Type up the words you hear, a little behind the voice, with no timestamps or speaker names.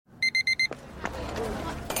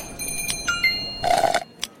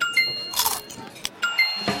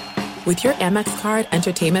With your Amex card,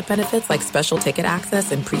 entertainment benefits like special ticket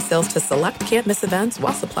access and pre-sales to select can't-miss events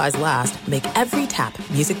while supplies last make every tap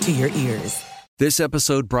music to your ears. This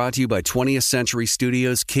episode brought to you by 20th Century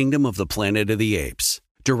Studios' Kingdom of the Planet of the Apes.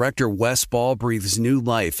 Director Wes Ball breathes new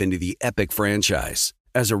life into the epic franchise.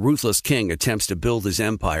 As a ruthless king attempts to build his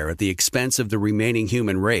empire at the expense of the remaining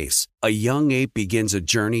human race, a young ape begins a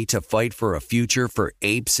journey to fight for a future for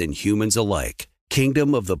apes and humans alike.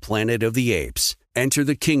 Kingdom of the Planet of the Apes. Enter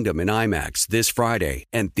the kingdom in IMAX this Friday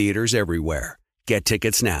and theaters everywhere. Get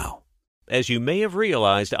tickets now. As you may have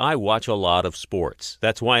realized, I watch a lot of sports.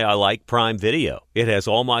 That's why I like Prime Video. It has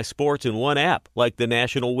all my sports in one app, like the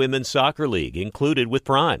National Women's Soccer League, included with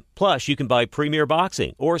Prime. Plus, you can buy Premier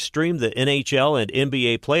Boxing or stream the NHL and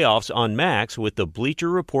NBA playoffs on Max with the Bleacher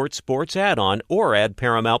Report Sports add-on, or add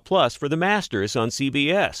Paramount Plus for the Masters on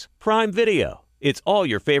CBS. Prime Video. It's all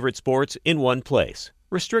your favorite sports in one place.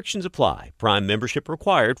 Restrictions apply. Prime membership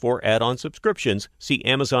required for add-on subscriptions. See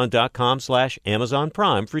Amazon.com/Amazon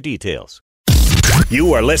Prime for details.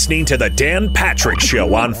 You are listening to the Dan Patrick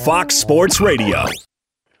Show on Fox Sports Radio.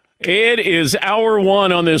 It is hour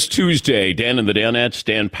one on this Tuesday. Dan and the Danettes,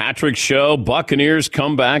 Dan Patrick Show. Buccaneers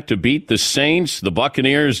come back to beat the Saints. The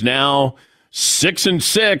Buccaneers now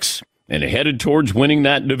 6-6 and headed towards winning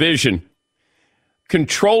that division.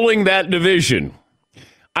 Controlling that division.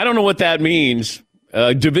 I don't know what that means.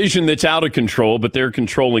 A division that's out of control, but they're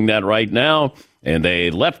controlling that right now. And they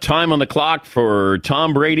left time on the clock for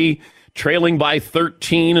Tom Brady, trailing by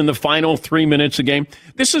 13 in the final 3 minutes of game.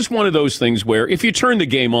 This is one of those things where if you turn the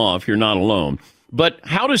game off, you're not alone. But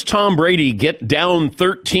how does Tom Brady get down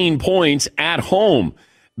 13 points at home?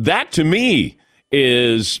 That, to me,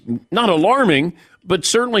 is not alarming, but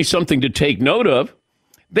certainly something to take note of.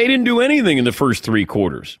 They didn't do anything in the first three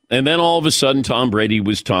quarters. And then all of a sudden, Tom Brady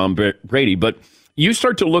was Tom Brady. But you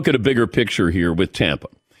start to look at a bigger picture here with Tampa.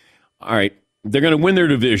 All right, they're going to win their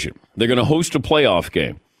division. They're going to host a playoff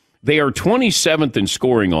game. They are 27th in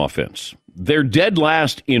scoring offense. They're dead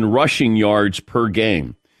last in rushing yards per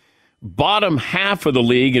game. Bottom half of the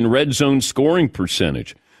league in red zone scoring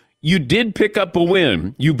percentage. You did pick up a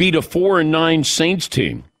win. You beat a 4-9 Saints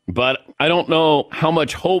team. But I don't know how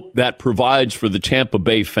much hope that provides for the Tampa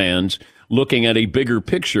Bay fans looking at a bigger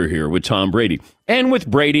picture here with Tom Brady. And with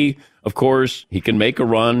Brady, of course, he can make a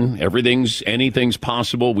run. Anything's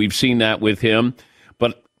possible. We've seen that with him.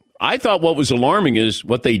 But I thought what was alarming is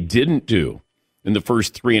what they didn't do in the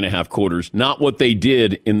first 3.5 quarters, not what they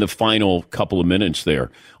did in the final couple of minutes there.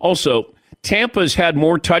 Also, Tampa's had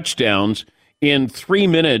more touchdowns in 3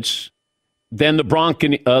 minutes than the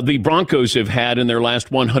Broncos have had in their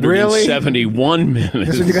last 171 minutes.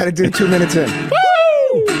 That's what you got to do 2 minutes in.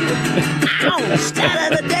 Woo! Ow!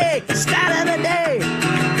 Stat of the day! Stat of the day!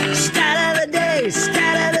 Stat of the day!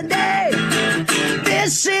 Stat of the day!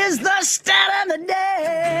 This is the stat of the day!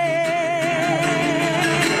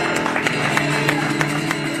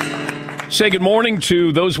 Say good morning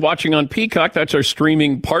to those watching on Peacock. That's our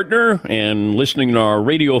streaming partner, and listening to our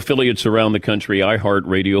radio affiliates around the country,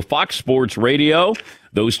 iHeartRadio, Fox Sports Radio.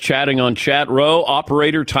 Those chatting on Chat Row.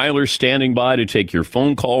 Operator Tyler standing by to take your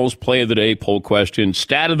phone calls, play of the day, poll question,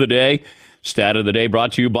 stat of the day. Stat of the day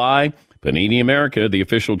brought to you by Panini America, the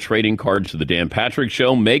official trading cards of the Dan Patrick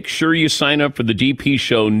Show. Make sure you sign up for the DP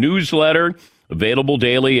Show newsletter, available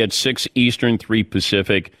daily at 6 Eastern, 3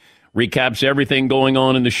 Pacific. Recaps everything going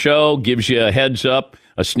on in the show, gives you a heads up,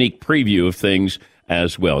 a sneak preview of things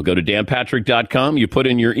as well. Go to danpatrick.com. You put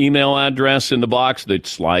in your email address in the box that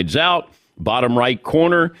slides out, bottom right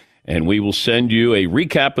corner, and we will send you a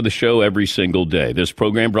recap of the show every single day. This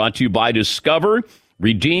program brought to you by Discover.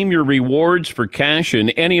 Redeem your rewards for cash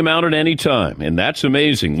in any amount at any time, and that's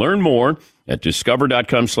amazing. Learn more at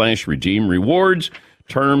discover.com/redeem rewards.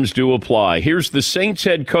 Terms do apply. Here's the Saints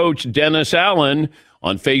head coach, Dennis Allen,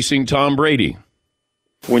 on facing Tom Brady.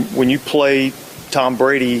 When you play Tom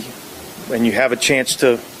Brady and you have a chance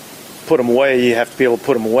to put him away, you have to be able to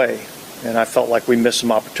put him away. And I felt like we missed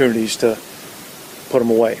some opportunities to put him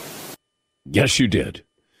away. Yes, you did.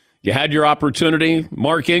 You had your opportunity.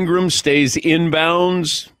 Mark Ingram stays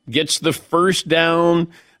inbounds, gets the first down.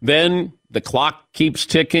 Then the clock keeps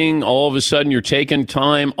ticking. All of a sudden, you're taking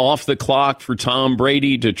time off the clock for Tom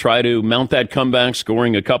Brady to try to mount that comeback,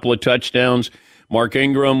 scoring a couple of touchdowns. Mark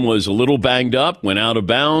Ingram was a little banged up, went out of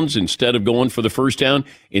bounds instead of going for the first down,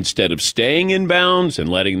 instead of staying in bounds and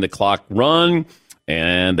letting the clock run.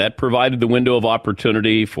 And that provided the window of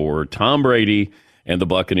opportunity for Tom Brady and the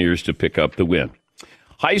Buccaneers to pick up the win.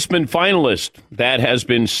 Heisman finalist, that has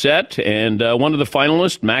been set. And one of the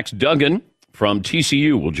finalists, Max Duggan from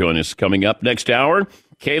TCU, will join us coming up next hour.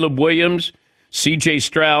 Caleb Williams, C.J.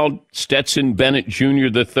 Stroud, Stetson Bennett Jr.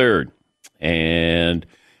 III. And,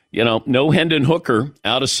 no Hendon Hooker,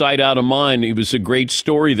 out of sight, out of mind. He was a great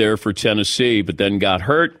story there for Tennessee, but then got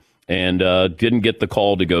hurt and didn't get the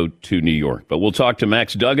call to go to New York. But we'll talk to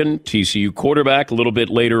Max Duggan, TCU quarterback, a little bit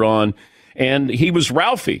later on. And he was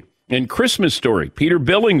Ralphie in Christmas Story. Peter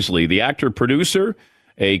Billingsley, the actor-producer,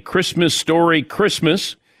 A Christmas Story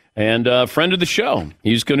Christmas, and a friend of the show.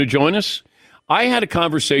 He's going to join us. I had a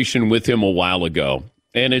conversation with him a while ago,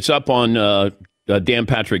 and it's up on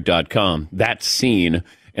danpatrick.com, that scene.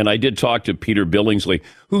 And I did talk to Peter Billingsley,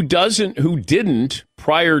 who didn't,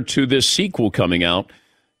 prior to this sequel coming out,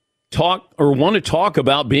 want to talk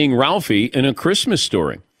about being Ralphie in A Christmas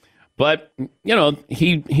Story. But,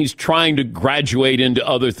 he's trying to graduate into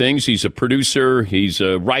other things. He's a producer. He's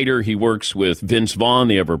a writer. He works with Vince Vaughn.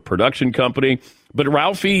 They have a production company. But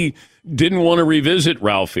Ralphie didn't want to revisit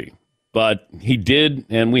Ralphie. But he did,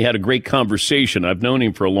 and we had a great conversation. I've known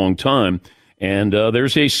him for a long time. And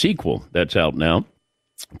there's a sequel that's out now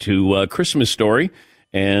to Christmas Story.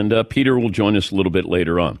 And Peter will join us a little bit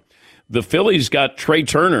later on. The Phillies got Trey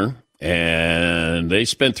Turner. And they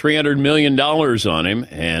spent $300 million on him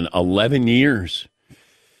and 11 years.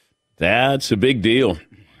 That's a big deal.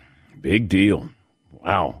 Big deal.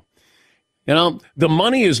 Wow. The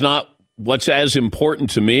money is not what's as important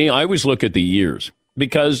to me. I always look at the years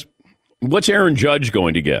because what's Aaron Judge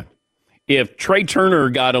going to get? If Trey Turner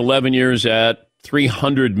got 11 years at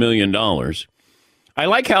 $300 million, I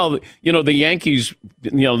like how, the Yankees,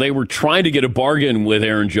 they were trying to get a bargain with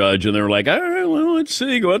Aaron Judge, and they were like, all right, well, let's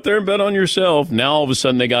see, go out there and bet on yourself. Now, all of a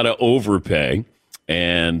sudden, they got to overpay,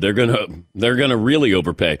 and they're gonna really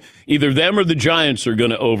overpay. Either them or the Giants are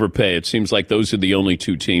going to overpay. It seems like those are the only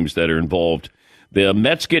two teams that are involved. The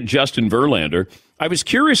Mets get Justin Verlander. I was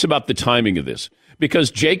curious about the timing of this,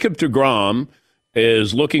 because Jacob deGrom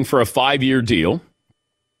is looking for a 5-year deal.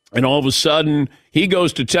 And all of a sudden, he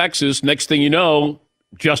goes to Texas. Next thing you know,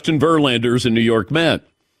 Justin Verlander's a New York Met.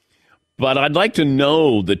 But I'd like to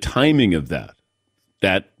know the timing of that.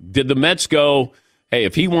 Did the Mets go, hey,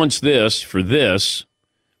 if he wants this for this,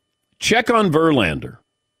 check on Verlander?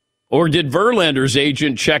 Or did Verlander's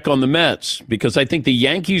agent check on the Mets? Because I think the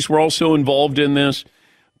Yankees were also involved in this.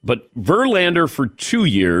 But Verlander for 2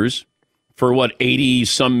 years, for what,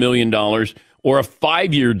 $80-some million, or a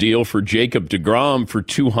 5-year deal for Jacob deGrom for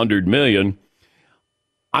 $200 million,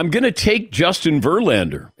 I'm going to take Justin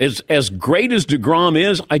Verlander. As great as deGrom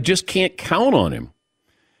is, I just can't count on him.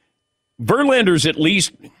 Verlander's at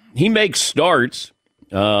least, he makes starts.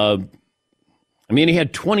 He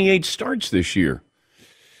had 28 starts this year.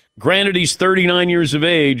 Granted, he's 39 years of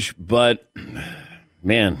age, but,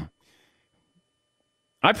 man,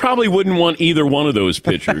 I probably wouldn't want either one of those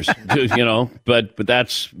pitchers, but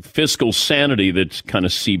that's fiscal sanity that kind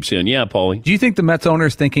of seeps in. Yeah, Paulie. Do you think the Mets owner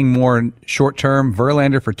is thinking more short-term?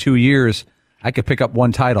 Verlander for 2 years, I could pick up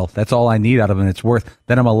one title. That's all I need out of him. It's worth,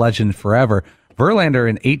 then I'm a legend forever. Verlander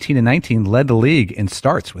in 18 and 19 led the league in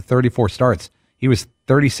starts with 34 starts. He was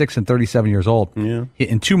 36 and 37 years old. Yeah.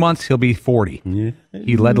 In 2 months, he'll be 40. Yeah.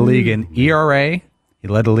 He led the league in ERA. He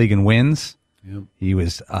led the league in wins. Yep. He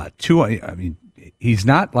was he's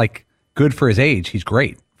not good for his age. He's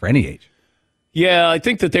great for any age. Yeah, I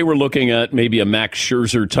think that they were looking at maybe a Max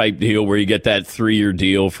Scherzer type deal where you get that 3-year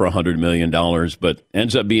deal for $100 million, but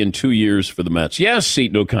ends up being 2 years for the Mets. Yes,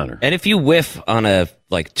 Seton O'Connor. And if you whiff on a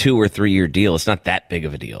 2 or 3 year deal, it's not that big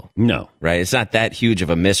of a deal. No. Right? It's not that huge of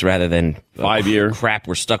a miss rather than 5 year. Crap,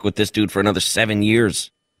 we're stuck with this dude for another 7 years.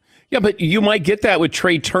 Yeah, but you might get that with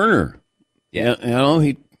Trey Turner. Yeah,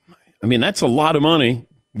 that's a lot of money.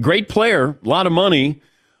 Great player, a lot of money.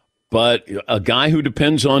 But a guy who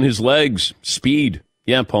depends on his legs, speed.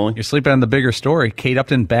 Yeah, Paulie. You're sleeping on the bigger story. Kate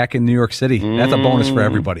Upton back in New York City. That's a bonus for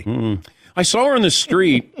everybody. I saw her in the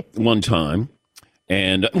street one time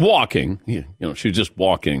and walking. She was just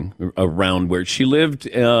walking around where she lived,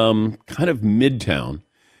 kind of midtown.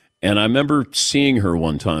 And I remember seeing her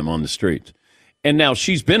one time on the street. And now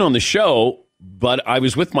she's been on the show, but I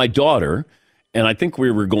was with my daughter, and I think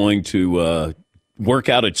we were going to work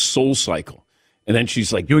out at Soul Cycle. And then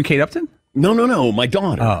she's like, you and Kate Upton? No, my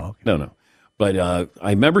daughter. Oh, okay. No. But I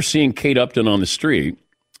remember seeing Kate Upton on the street,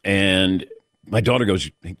 and my daughter goes,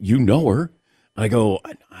 you know her? I go,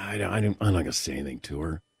 I'm not going to say anything to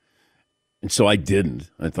her. And so I didn't.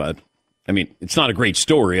 I thought, it's not a great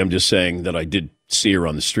story. I'm just saying that I did see her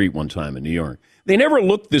on the street one time in New York. They never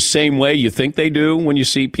look the same way you think they do when you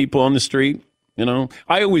see people on the street.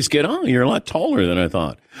 I always get, you're a lot taller than I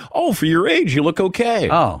thought. Oh, for your age, you look okay.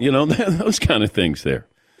 Oh. Those kind of things there.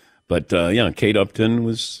 But, Kate Upton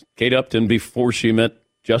was Kate Upton before she met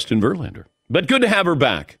Justin Verlander. But good to have her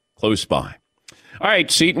back close by. All right,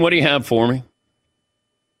 Seton, what do you have for me?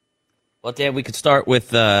 Well, Dan, we could start with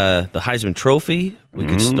the Heisman Trophy. We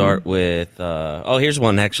could start with here's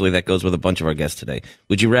one actually that goes with a bunch of our guests today.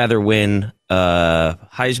 Would you rather win a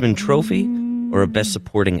Heisman Trophy or a Best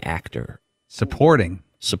Supporting Actor? Supporting.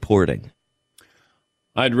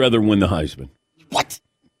 I'd rather win the Heisman. What?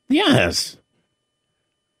 Yes.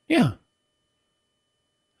 Yeah.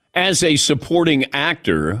 As a supporting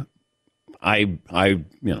actor, I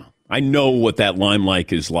know what that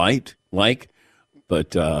limelight is like,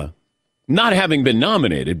 but not having been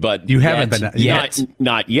nominated, but You haven't been yet.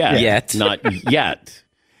 Not yet. Not yet.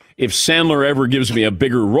 If Sandler ever gives me a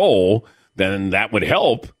bigger role, then that would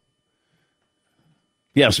help.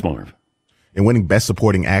 Yes, Marv. And winning Best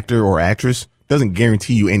Supporting Actor or Actress doesn't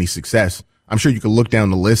guarantee you any success. I'm sure you could look down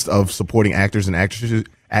the list of supporting actors and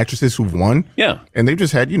actresses who've won. Yeah. And they've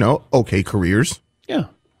just had, okay careers. Yeah.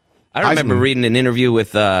 I remember reading an interview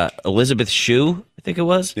with Elizabeth Shue, I think it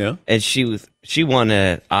was. Yeah. And she won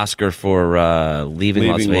an Oscar for Leaving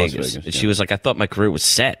Las Vegas. And she was like, I thought my career was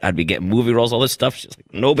set. I'd be getting movie roles, all this stuff. She's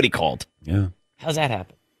like, nobody called. Yeah. How's that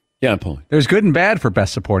happen? Yeah, Paul. There's good and bad for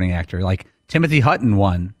Best Supporting Actor. Like Timothy Hutton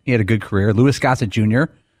won. He had a good career. Louis Gossett Jr.,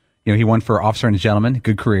 he won for Officer and Gentleman.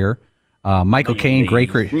 Good career. Michael Caine,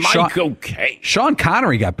 great career. Michael Caine. Sean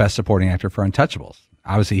Connery got Best Supporting Actor for Untouchables.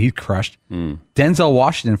 Obviously, he crushed. Denzel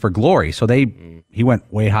Washington for Glory. So he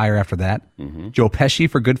went way higher after that. Joe Pesci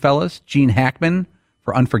for Goodfellas. Gene Hackman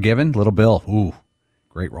for Unforgiven. Little Bill. Ooh,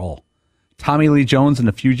 great role. Tommy Lee Jones in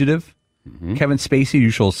The Fugitive. Kevin Spacey,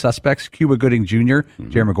 Usual Suspects. Cuba Gooding Jr.,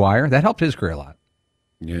 Jerry Maguire. That helped his career a lot.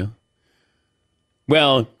 Yeah.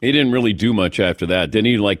 Well, he didn't really do much after that. Didn't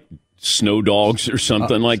he, like Snow Dogs or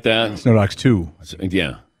something like that? Snow Dogs 2.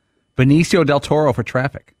 Yeah. Benicio del Toro for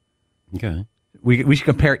Traffic. Okay. We should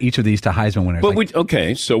compare each of these to Heisman winners.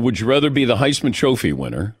 But so would you rather be the Heisman Trophy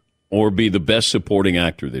winner or be the Best Supporting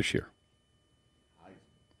Actor this year?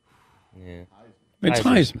 Yeah. It's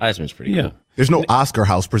Heisman. Heisman's pretty cool. There's no Oscar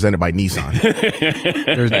House presented by Nissan.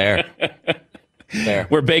 Fair.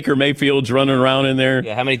 Where Baker Mayfield's running around in there.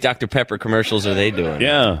 Yeah, how many Dr. Pepper commercials are they doing?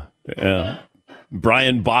 Yeah.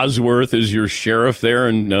 Brian Bosworth is your sheriff there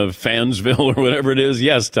in Fansville or whatever it is.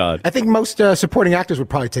 Yes, Todd. I think most supporting actors would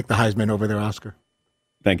probably take the Heisman over their Oscar.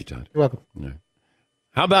 Thank you, Todd. You're welcome. Yeah.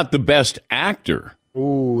 How about the Best Actor?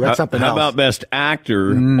 Ooh, that's something else. How about Best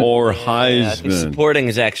Actor or Heisman? I think supporting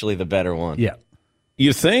is actually the better one. Yeah.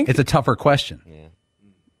 You think? It's a tougher question. Yeah.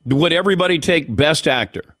 Would everybody take Best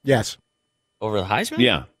Actor? Yes. Over the Heisman?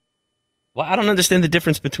 Yeah. Well, I don't understand the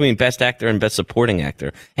difference between Best Actor and Best Supporting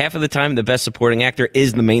Actor. Half of the time, the Best Supporting Actor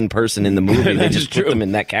is the main person in the movie. They just put them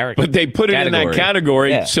in that character. But they put it in that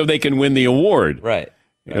category so they can win the award. Right.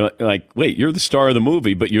 Like, wait, you're the star of the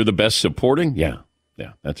movie, but you're the Best Supporting? Yeah.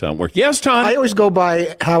 Yeah, that's how it works. Yes, Todd? I always go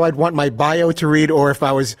by how I'd want my bio to read, or if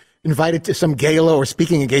I was invited to some gala or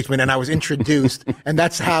speaking engagement and I was introduced. And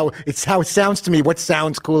that's how it sounds to me. What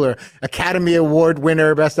sounds cooler? Academy Award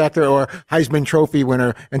winner, Best Actor, or Heisman Trophy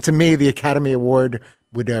winner? And to me, the Academy Award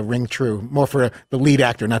would ring true. More for the lead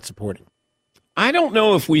actor, not supporting. I don't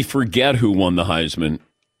know if we forget who won the Heisman.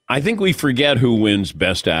 I think we forget who wins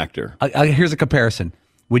Best Actor. Here's a comparison.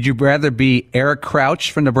 Would you rather be Eric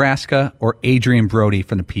Crouch from Nebraska or Adrian Brody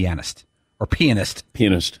from The Pianist? Or Pianist?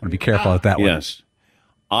 Pianist. I want to be careful with that one. Yes.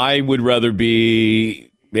 I would rather be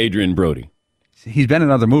Adrian Brody. He's been in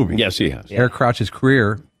other movies. Yes, he has. Eric Crouch's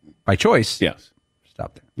career, by choice. Yes.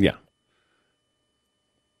 Stop there. Yeah.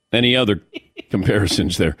 Any other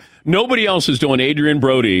comparisons there? Nobody else is doing Adrian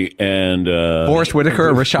Brody and Forrest Whitaker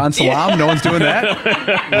or Rashaan Salam. No one's doing that.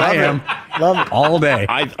 I am. Love it. All day.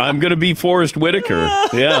 I'm going to be Forrest Whitaker.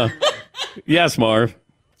 Yeah. Yes, Marv.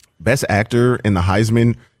 Best Actor and the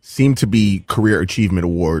Heisman seem to be career achievement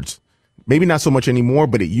awards. Maybe not so much anymore,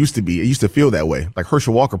 but it used to be. It used to feel that way. Like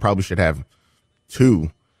Herschel Walker probably should have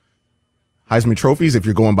 2 Heisman trophies if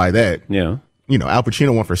you're going by that. Yeah. Al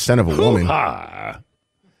Pacino won for Scent of a Woman.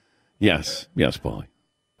 Yes. Yes, Paulie.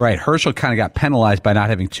 Right. Herschel kind of got penalized by not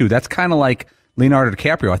having 2. That's kind of like Leonardo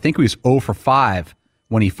DiCaprio. I think he was 0 for 5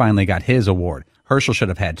 when he finally got his award. Herschel should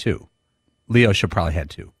have had 2. Leo should probably had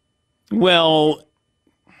 2. Well,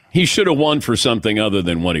 he should have won for something other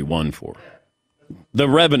than what he won for. The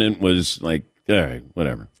Revenant was like, all right,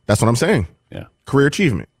 whatever. That's what I'm saying. Yeah. Career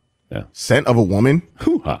achievement. Yeah. Scent of a Woman.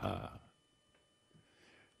 Hoo-ha.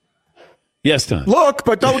 Yes, Tom. Look,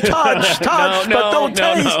 but don't touch. Touch, but don't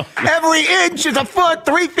taste. No. Every inch is a foot.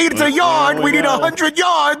 3 feet is a yard. We need 100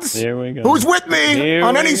 yards. Here we go. Who's with me?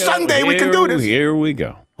 On any Sunday, we can do this. Here we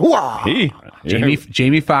go. Wow.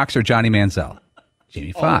 Jamie Foxx or Johnny Manziel?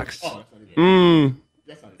 Jamie Foxx.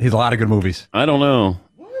 He's a lot of good movies. I don't know.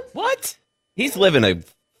 What? He's living a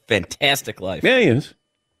fantastic life. Yeah, he is.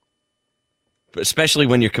 Especially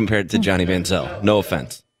when you're compared to Johnny Manziel. No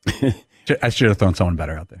offense. I should have thrown someone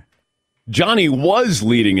better out there. Johnny was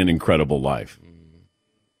leading an incredible life.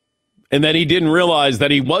 And then he didn't realize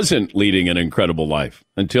that he wasn't leading an incredible life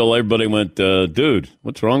until everybody went, dude,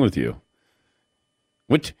 what's wrong with you?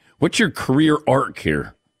 What's your career arc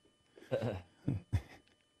here?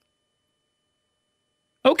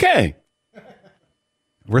 Okay.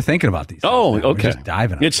 We're thinking about these. Oh, things, man. okay. We're just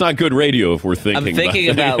diving. It's not good radio if we're thinking. I'm thinking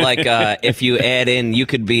about like if you add in, you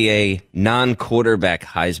could be a non-quarterback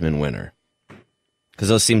Heisman winner, because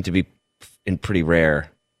those seem to be in pretty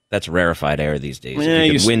rare. That's rarefied air these days. Yeah,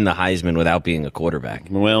 you could win the Heisman without being a quarterback.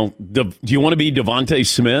 Well, do you want to be Devontae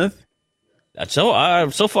Smith?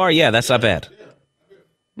 So far, yeah, that's not bad.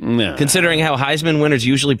 No. Considering how Heisman winners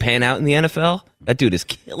usually pan out in the NFL, that dude is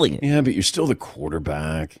killing it. Yeah, but you're still the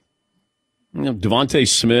quarterback. Devontae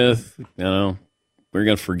Smith, we're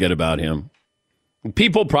going to forget about him.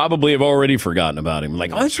 People probably have already forgotten about him.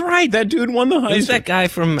 Like, oh, that's right, that dude won the Heisman. Who's that guy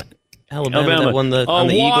from Alabama that won on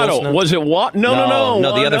the Waddle. Eagles? No? Was it Waddle? No,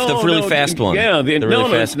 the really fast one. Yeah, the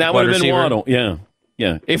really fast that wide would have been receiver. Waddle.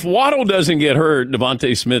 Yeah. If Waddle doesn't get hurt,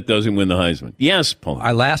 Devontae Smith doesn't win the Heisman. Yes, Paul.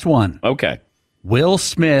 Our last one. Okay. Will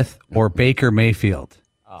Smith or Baker Mayfield?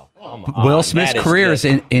 Will Smith's career is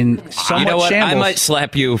in somewhat you know what? shambles. I might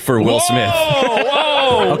slap you for Will Smith.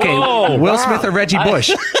 Okay, Will Smith or Reggie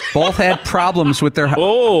Bush both had problems with their.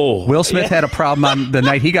 Will Smith had a problem on the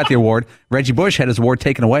night he got the award. Reggie Bush had his award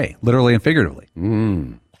taken away, literally and figuratively.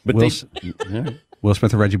 But Will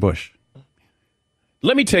Smith or Reggie Bush?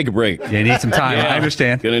 Let me take a break. You need some time. I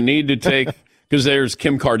understand. Going to need to take, because there's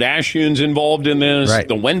Kim Kardashian's involved in this, Right.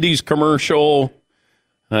 the Wendy's commercial,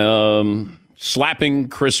 slapping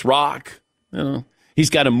Chris Rock. He's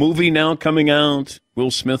got a movie now coming out.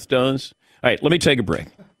 Will Smith does. All right, let me take a break.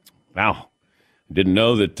 Wow. Didn't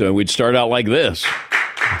know that we'd start out like this.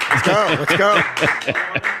 Let's go.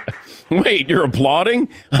 Wait, you're applauding?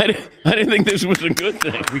 I didn't think this was a good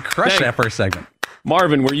thing. We crushed that first segment.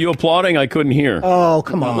 Marvin, were you applauding? I couldn't hear. Oh,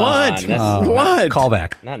 come on. What? What? Call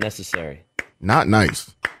back. Not necessary. Not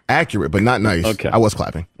nice. Accurate, but not nice. Okay. I was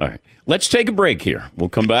clapping. All right. Let's take a break here. We'll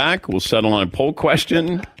come back. We'll settle on a poll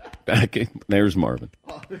question. Back in. There's Marvin.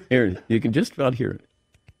 Here, you can just about hear it.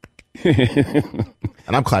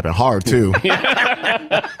 And I'm clapping hard, too.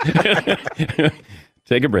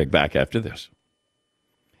 Take a break. Back after this.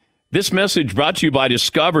 This message brought to you by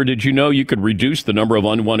Discover. Did you know you could reduce the number of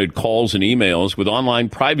unwanted calls and emails with online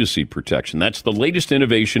privacy protection? That's the latest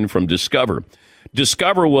innovation from Discover.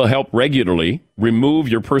 Discover will help regularly remove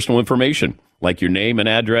your personal information, like your name and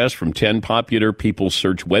address, from 10 popular people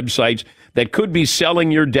search websites that could be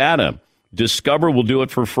selling your data. Discover will do it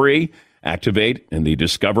for free. Activate in the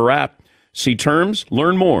Discover app. See terms,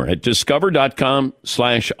 learn more at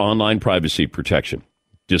discover.com/online privacy protection.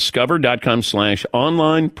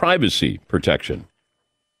 Discover.com/online privacy protection.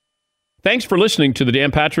 Thanks for listening to the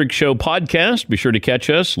Dan Patrick Show podcast. Be sure to catch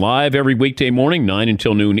us live every weekday morning, 9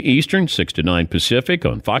 until noon Eastern, 6 to 9 Pacific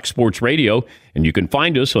on Fox Sports Radio. And you can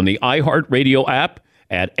find us on the iHeartRadio app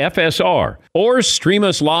at FSR or stream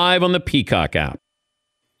us live on the Peacock app.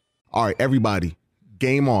 All right, everybody,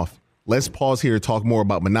 game off. Let's pause here to talk more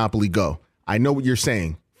about Monopoly Go. I know what you're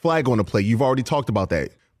saying. Flag on the play. You've already talked about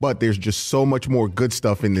that. But there's just so much more good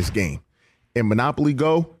stuff in this game. In Monopoly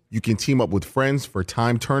Go, you can team up with friends for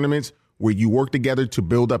time tournaments where you work together to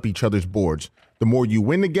build up each other's boards. The more you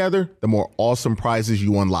win together, the more awesome prizes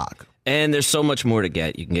you unlock. And there's so much more to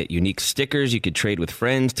get. You can get unique stickers. You could trade with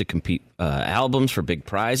friends to compete albums for big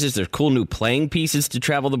prizes. There's cool new playing pieces to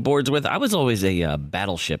travel the boards with. I was always a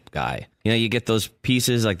battleship guy. You know, you get those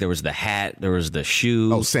pieces, like there was the hat, there was the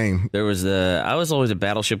shoe. Oh, same. I was always a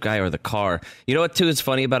battleship guy, or the car. You know what, too, is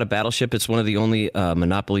funny about a battleship? It's one of the only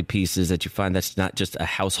Monopoly pieces that you find that's not just a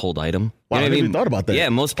household item. Wow, You know I what never even thought about that. Yeah,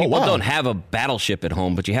 most people wow. don't have a battleship at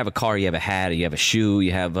home, but you have a car, you have a hat, you have a shoe,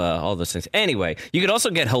 you have all those things. Anyway, you could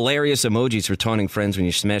also get hilarious emojis for taunting friends when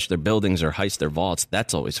you smash their buildings or heist their vaults.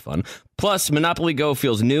 That's always fun. Plus, Monopoly Go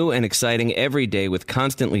feels new and exciting every day with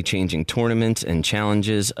constantly changing tournaments and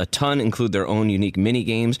challenges. A ton include their own unique mini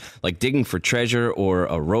games like digging for treasure or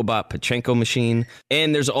a robot Pachinko machine.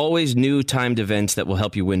 And there's always new timed events that will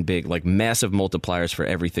help you win big, like massive multipliers for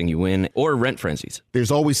everything you win or rent frenzies.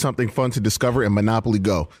 There's always something fun to discover in Monopoly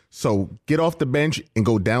Go. So get off the bench and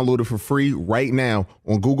go download it for free right now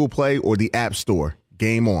on Google Play or the App Store.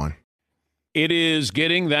 Game on. It is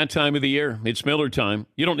getting that time of the year. It's Miller time.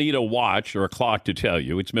 You don't need a watch or a clock to tell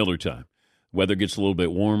you. It's Miller time. Weather gets a little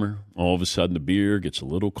bit warmer. All of a sudden, the beer gets a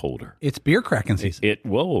little colder. It's beer cracking season.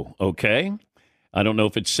 Whoa, okay. I don't know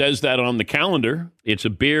if it says that on the calendar. It's a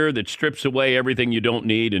beer that strips away everything you don't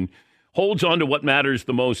need and holds on to what matters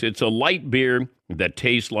the most. It's a light beer that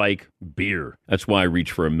tastes like beer. That's why I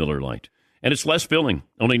reach for a Miller Lite. And it's less filling,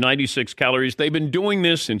 only 96 calories. They've been doing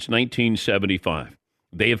this since 1975.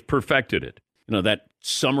 They have perfected it. You know, that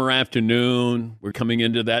summer afternoon, we're coming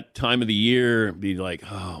into that time of the year, be like,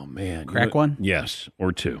 oh, man. Crack one? Yes,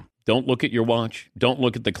 or two. Don't look at your watch. Don't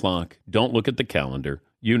look at the clock. Don't look at the calendar.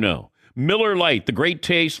 You know. Miller Lite, the great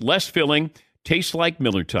taste, less filling, tastes like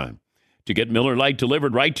Miller time. To get Miller Lite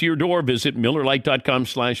delivered right to your door, visit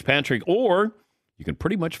MillerLite.com/Patrick, or you can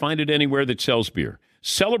pretty much find it anywhere that sells beer.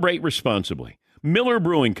 Celebrate responsibly. Miller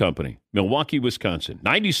Brewing Company, Milwaukee, Wisconsin.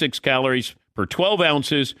 96 calories per 12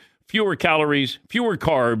 ounces, fewer calories, fewer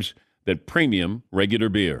carbs than premium regular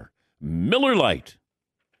beer. Miller Lite.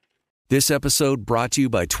 This episode brought to you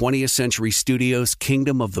by 20th Century Studios'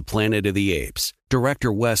 Kingdom of the Planet of the Apes.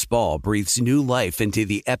 Director Wes Ball breathes new life into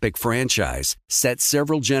the epic franchise, set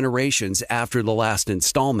several generations after the last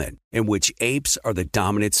installment, in which apes are the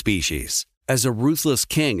dominant species. As a ruthless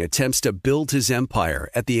king attempts to build his empire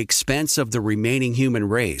at the expense of the remaining human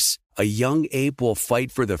race, a young ape will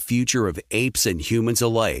fight for the future of apes and humans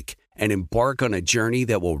alike and embark on a journey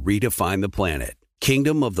that will redefine the planet.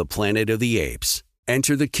 Kingdom of the Planet of the Apes.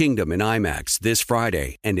 Enter the kingdom in IMAX this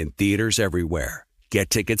Friday and in theaters everywhere. Get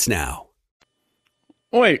tickets now.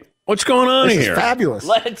 Wait, what's going on This here? is fabulous.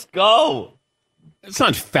 Let's go. It's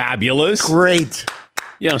not fabulous. Great.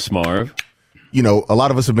 Yes, Marv. You know, a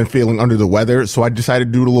lot of us have been feeling under the weather, so I decided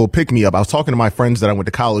to do a little pick-me-up. I was talking to my friends that I went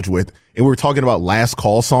to college with, and we were talking about last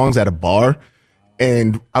call songs at a bar,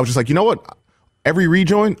 and I was just like, you know what? Every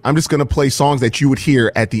rejoin, I'm just going to play songs that you would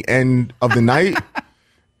hear at the end of the night,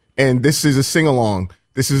 and this is a sing-along.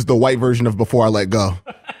 This is the white version of Before I Let Go.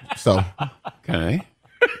 So, Okay.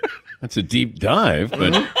 That's a deep dive,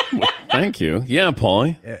 but thank you. Yeah,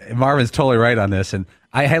 Paulie. Marvin's totally right on this, and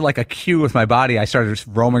I had like a cue with my body. I started just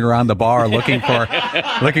roaming around the bar looking for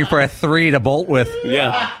a three to bolt with.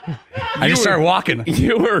 Yeah. I just started walking.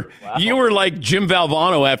 You were like Jim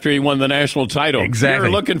Valvano after he won the national title. Exactly.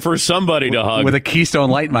 You were looking for somebody to hug. With a Keystone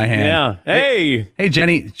Light in my hand. Yeah. Hey,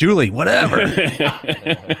 Jenny, Julie, whatever.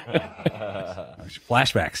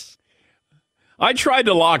 Flashbacks. I tried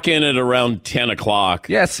to lock in at around 10 o'clock.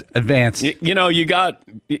 Yes, advance. You know,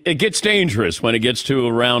 it gets dangerous when it gets to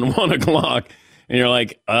around 1 o'clock, and you're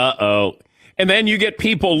like, uh-oh. And then you get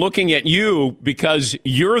people looking at you because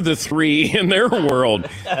you're the three in their world.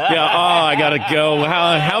 Yeah, I got to go.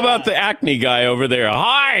 How about the acne guy over there?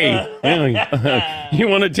 Hi! You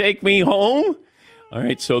want to take me home? All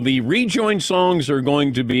right, so the rejoin songs are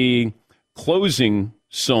going to be closing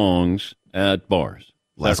songs at bars.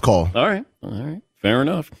 last call. All right. Fair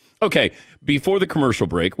enough. Okay, before the commercial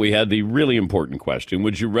break, we had the really important question.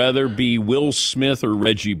 Would you rather be Will Smith or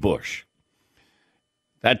Reggie Bush?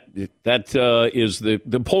 That is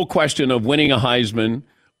the poll question of winning a Heisman,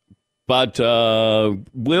 but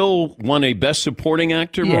Will won a Best Supporting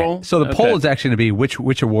Actor role? So the poll is actually going to be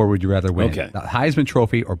which award would you rather win? Okay. The Heisman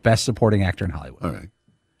Trophy or Best Supporting Actor in Hollywood? All right.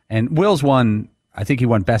 And Will's won, I think he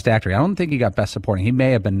won Best Actor. I don't think he got Best Supporting. He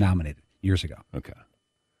may have been nominated years ago. Okay.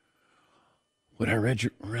 Would I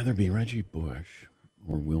rather be Reggie Bush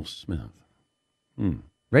or Will Smith?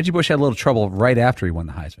 Reggie Bush had a little trouble right after he won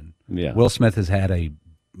the Heisman. Yeah. Will Smith has had a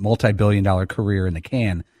multi-billion-dollar career in the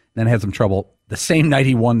can, then had some trouble the same night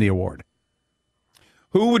he won the award.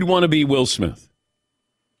 Who would want to be Will Smith?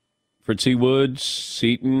 Fritzy Woods,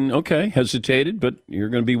 Seaton. Okay, hesitated, but you're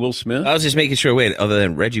going to be Will Smith? I was just making sure. Wait, other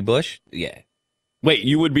than Reggie Bush? Yeah. Wait,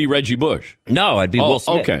 you would be Reggie Bush? No, I'd be Will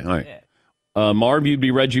Smith. Okay, all right. Yeah. Marv, you'd be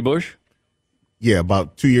Reggie Bush? Yeah,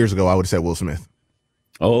 about 2 years ago, I would have said Will Smith.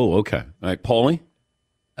 Oh, okay. All right, Paulie?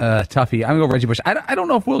 Tuffy. I'm going to go Reggie Bush. I don't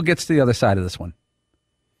know if Will gets to the other side of this one.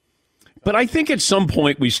 But I think at some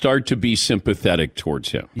point we start to be sympathetic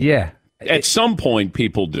towards him. Yeah. At some point,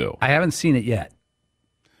 people do. I haven't seen it yet.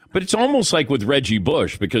 But it's almost like with Reggie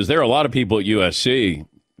Bush, because there are a lot of people at USC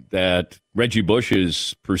that Reggie Bush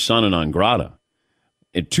is persona non grata.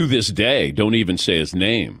 And to this day, don't even say his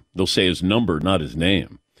name. They'll say his number, not his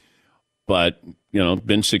name. But,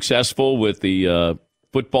 been successful with the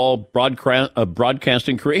football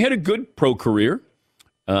broadcasting career. He had a good pro career.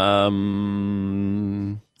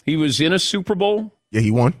 He was in a Super Bowl. Yeah,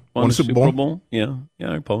 he won. Won a Super Bowl. Yeah,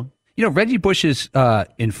 Paul. Reggie Bush's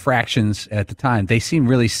infractions at the time, they seem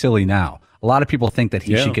really silly now. A lot of people think that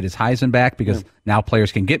he should get his Heisman back because now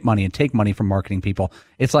players can get money and take money from marketing people.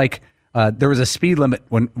 It's like there was a speed limit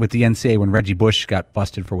with the NCAA when Reggie Bush got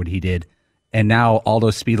busted for what he did, and now all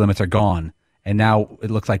those speed limits are gone, and now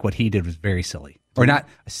it looks like what he did was very silly. Or not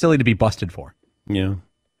silly to be busted for. Yeah.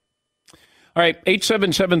 All right,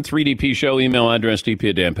 877-3DP Show, email address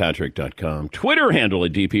dp@danpatrick.com, Twitter handle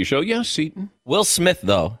at DP Show. Yes, Seton. Will Smith,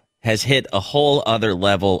 though, has hit a whole other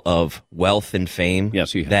level of wealth and fame.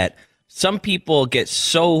 Yes, he has. That some people get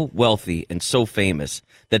so wealthy and so famous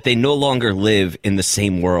that they no longer live in the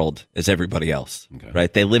same world as everybody else,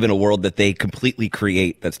 right? They live in a world that they completely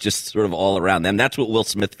create that's just sort of all around them. That's what Will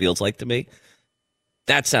Smith feels like to me.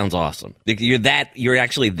 That sounds awesome. You're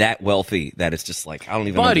actually that wealthy that it's just like, I don't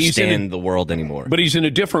even understand the world anymore. But he's in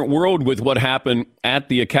a different world with what happened at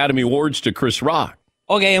the Academy Awards to Chris Rock.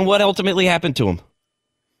 Okay, and what ultimately happened to him?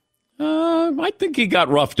 I think he got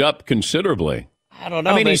roughed up considerably. I don't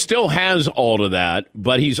know. I mean, he still has all of that,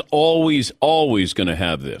 but he's always going to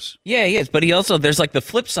have this. Yeah, he is. But he also, there's like the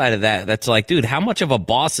flip side of that. That's like, dude, how much of a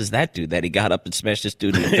boss is that dude that he got up and smashed this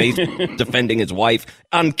dude in the face defending his wife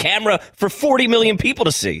on camera for 40 million people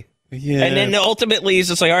to see? Yeah. And then ultimately he's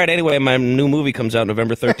just like, all right, anyway, my new movie comes out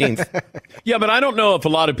November 13th. Yeah, but I don't know if a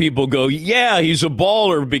lot of people go, yeah, he's a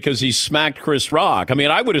baller because he smacked Chris Rock. I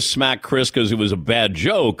mean, I would have smacked Chris because it was a bad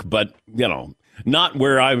joke, but, you know, not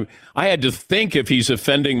where I had to think if he's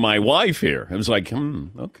offending my wife here. It was like,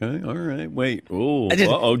 okay, all right, wait. Oh,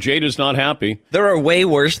 Jada's not happy. There are way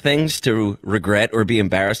worse things to regret or be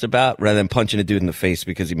embarrassed about rather than punching a dude in the face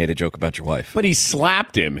because he made a joke about your wife. But he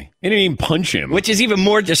slapped him. He didn't even punch him. Which is even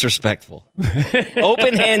more disrespectful.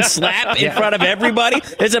 Open hand slap in front of everybody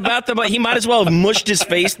is about the... He might as well have mushed his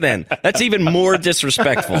face then. That's even more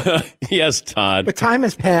disrespectful. Yes, Todd. But time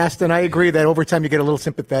has passed, and I agree that over time you get a little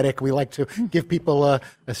sympathetic. We like to give people a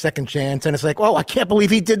second chance, and it's like, oh, I can't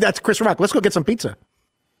believe he did that to Chris Rock. Let's go get some pizza.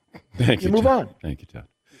 Thank you. Move Todd. on. Thank you,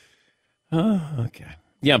 Todd. Okay.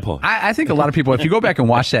 Yeah, Paul. I think a lot of people, if you go back and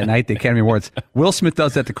watch that night, the Academy Awards, Will Smith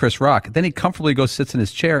does that to Chris Rock. Then he comfortably goes, sits in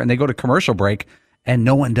his chair, and they go to commercial break, and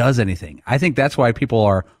no one does anything. I think that's why people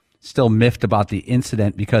are still miffed about the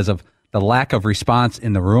incident because of the lack of response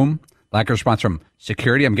in the room, lack of response from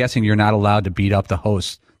security. I'm guessing you're not allowed to beat up the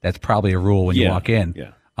host. That's probably a rule when you walk in.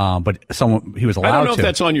 Yeah. But he was allowed to. I don't know if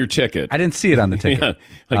that's on your ticket. I didn't see it on the ticket.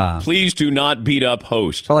 Please do not beat up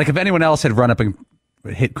host. But like if anyone else had run up and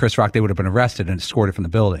hit Chris Rock, they would have been arrested and escorted from the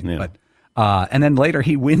building. Yeah. But and then later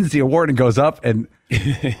he wins the award and goes up, and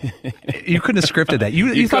you couldn't have scripted that.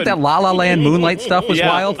 You thought that La La Land Moonlight stuff was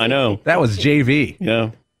wild? I know. That was JV. Yeah.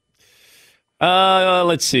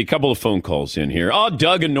 Let's see. A couple of phone calls in here. Oh,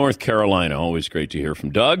 Doug in North Carolina. Always great to hear from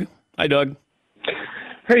Doug. Hi, Doug.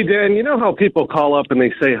 Hey, Dan, you know how people call up and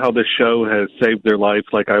they say how this show has saved their life,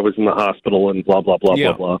 like I was in the hospital and blah, blah, blah,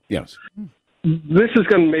 blah, blah. Yes. This is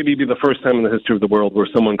going to maybe be the first time in the history of the world where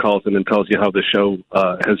someone calls in and tells you how the show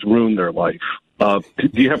has ruined their life. Do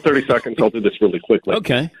you have 30 seconds? I'll do this really quickly.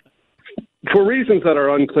 Okay. For reasons that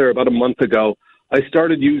are unclear, about a month ago, I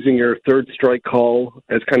started using your third strike call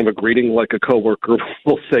as kind of a greeting, like a coworker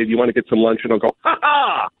will say, do you want to get some lunch? And I'll go,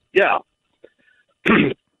 ha-ha, yeah.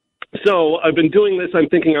 So I've been doing this. I'm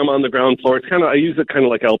thinking I'm on the ground floor. It's I use it kind of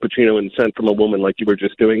like Al Pacino in Sent from a Woman, like you were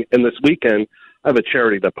just doing. And this weekend, I have a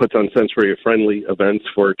charity that puts on sensory-friendly events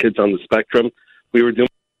for kids on the spectrum. We were doing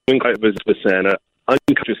a visit with Santa.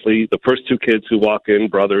 Unconsciously, the first two kids who walk in,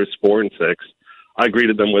 brothers, 4 and 6, I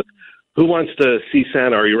greeted them with, who wants to see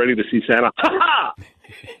Santa? Are you ready to see Santa? Ha-ha!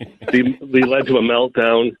 They led to a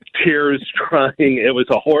meltdown, tears, crying. It was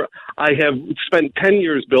a horror. I have spent 10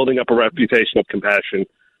 years building up a reputation of compassion,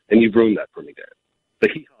 and you've ruined that for me, Dan. The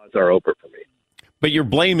hee-haws are over for me. But you're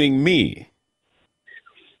blaming me.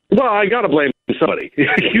 Well, I got to blame somebody.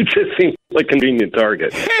 You just seem like a convenient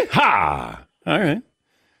target. Ha! All right.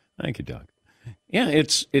 Thank you, Doug. Yeah,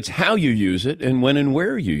 it's how you use it and when and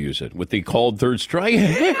where you use it with the called third strike.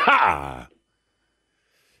 Ha!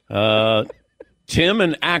 Tim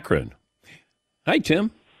in Akron. Hi,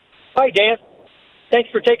 Tim. Hi, Dan. Thanks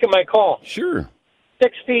for taking my call. Sure.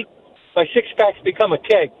 6 feet, my six-pack's become a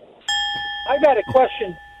keg. I've got a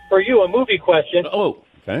question for you, a movie question. Oh,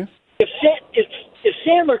 okay. If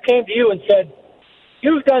Sandler came to you and said,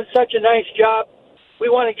 you've done such a nice job, we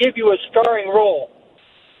want to give you a starring role,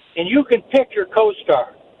 and you can pick your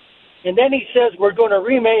co-star, and then he says we're going to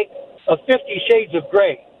remake of 50 Shades of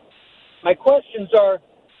Grey. My questions are,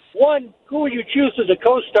 1, who would you choose as a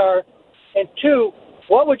co-star, and 2,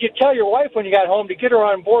 what would you tell your wife when you got home to get her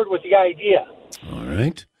on board with the idea? All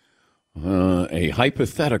right. A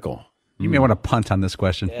hypothetical. You may want to punt on this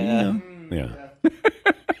question. Yeah.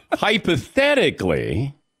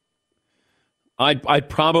 Hypothetically, I'd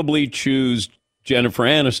probably choose Jennifer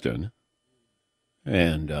Aniston.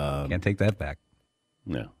 And can't take that back.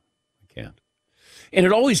 No, I can't. And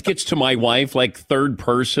it always gets to my wife like third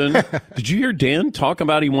person. Did you hear Dan talk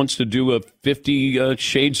about he wants to do a 50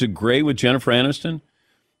 Shades of Grey with Jennifer Aniston?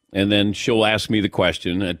 And then she'll ask me the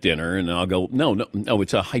question at dinner, and I'll go, no,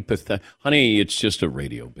 it's a hypothetical. Honey, it's just a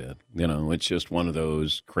radio bit. It's just one of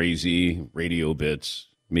those crazy radio bits,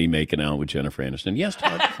 me making out with Jennifer Aniston. Yes,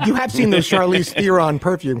 Todd. You have seen those Charlize Theron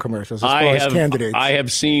perfume commercials as far as candidates. I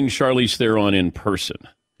have seen Charlize Theron in person.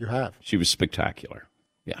 You have? She was spectacular.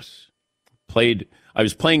 Yes. I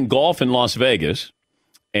was playing golf in Las Vegas,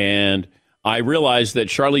 and I realized that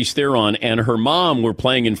Charlize Theron and her mom were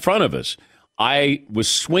playing in front of us. I was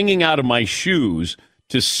swinging out of my shoes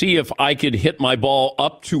to see if I could hit my ball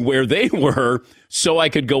up to where they were so I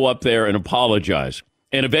could go up there and apologize.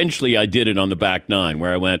 And eventually I did it on the back nine,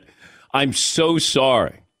 where I went, I'm so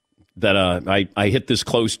sorry that I hit this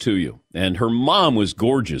close to you. And her mom was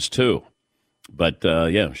gorgeous, too. But,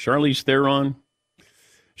 Charlize Theron,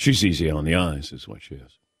 she's easy on the eyes, is what she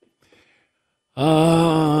is.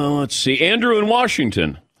 Let's see. Andrew in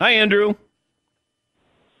Washington. Hi, Andrew.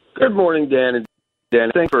 Good morning, Dan. And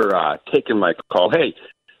Dan, thanks for taking my call. Hey,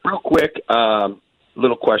 real quick,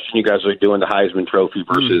 little question. You guys are doing the Heisman Trophy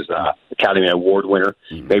versus Academy Award winner.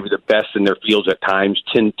 Maybe the best in their fields at times,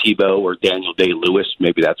 Tim Tebow or Daniel Day-Lewis.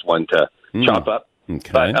 Maybe that's one to chop up.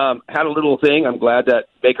 Okay. But had a little thing. I'm glad that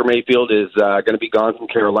Baker Mayfield is going to be gone from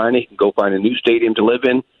Carolina. He can go find a new stadium to live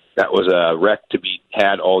in. That was a wreck to be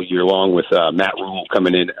had all year long with Matt Rule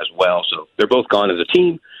coming in as well. So they're both gone as a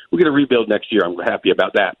team. We're going to rebuild next year. I'm happy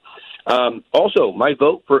about that. Also, my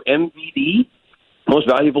vote for MVD, most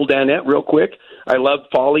valuable Danette, real quick. I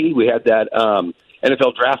loved Paulie. We had that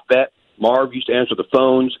NFL draft bet. Marv used to answer the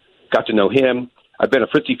phones, got to know him. I've been a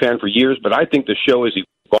Fritzy fan for years, but I think the show has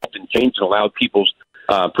evolved and changed and allowed people's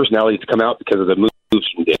personalities to come out because of the moves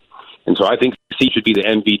he did. And so I think he should be the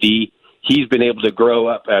MVD. He's been able to grow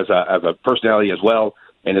up as a personality as well,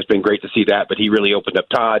 and it's been great to see that. But he really opened up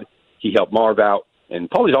Todd. He helped Marv out. And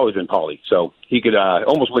Paulie's always been Paulie, so he could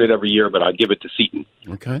almost win it every year, but I'd give it to Seton.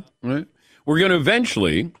 Okay. All right. We're going to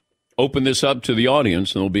eventually open this up to the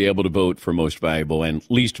audience, and they'll be able to vote for most valuable and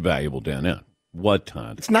least valuable Danette. What,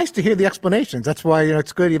 Todd? It's nice to hear the explanations. That's why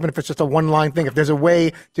it's good, even if it's just a one-line thing. If there's a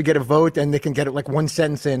way to get a vote and they can get it like one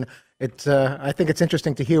sentence in, I think it's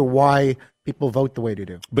interesting to hear why people vote the way they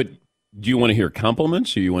do. But do you want to hear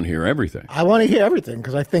compliments, or you want to hear everything? I want to hear everything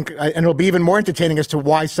because I think, and it'll be even more entertaining as to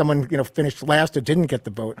why someone finished last or didn't get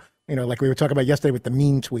the vote. Like we were talking about yesterday with the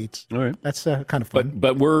mean tweets. All right, that's kind of fun.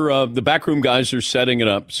 But we're the backroom guys are setting it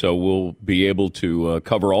up, so we'll be able to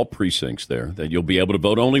cover all precincts there. That you'll be able to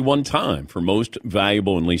vote only one time for most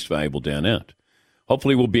valuable and least valuable Danette.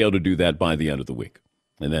 Hopefully, we'll be able to do that by the end of the week,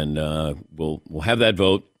 and then we'll have that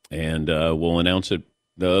vote, and we'll announce it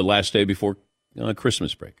the last day before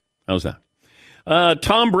Christmas break. How's that?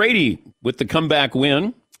 Tom Brady with the comeback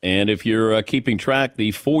win. And if you're keeping track,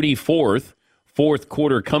 the 44th fourth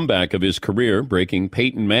quarter comeback of his career, breaking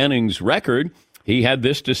Peyton Manning's record. He had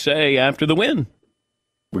this to say after the win.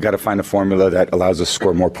 We got to find a formula that allows us to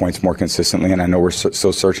score more points more consistently, and I know we're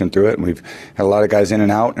still searching through it. We've had a lot of guys in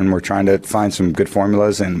and out, and we're trying to find some good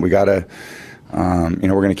formulas, and we got to, we're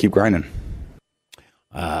going to keep grinding.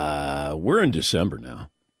 We're in December now.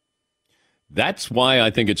 That's why I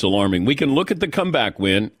think it's alarming. We can look at the comeback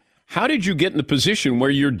win. How did you get in the position where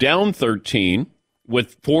you're down 13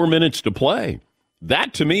 with 4 minutes to play?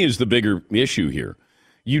 That, to me, is the bigger issue here.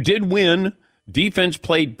 You did win. Defense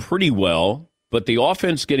played pretty well, but the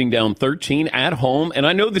offense getting down 13 at home, and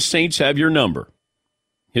I know the Saints have your number.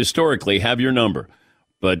 Historically, have your number.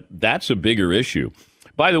 But that's a bigger issue.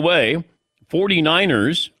 By the way,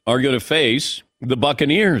 49ers are going to face the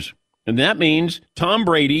Buccaneers. And that means Tom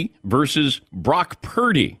Brady versus Brock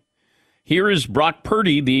Purdy. Here is Brock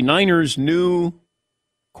Purdy, the Niners' new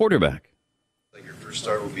quarterback. Like your first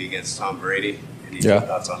start will be against Tom Brady. Any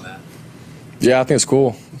thoughts on that? Yeah, I think it's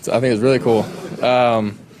cool. I think it's really cool.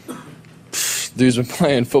 Dude's been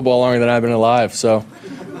playing football longer than I've been alive. So,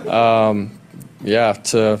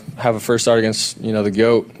 to have a first start against, the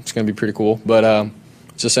GOAT, it's going to be pretty cool. But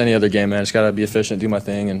it's just any other game, man. Just got to be efficient, do my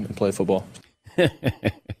thing, and play football.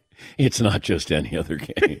 It's not just any other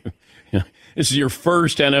game. This is your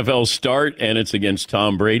first NFL start, and it's against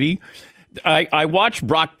Tom Brady. I watched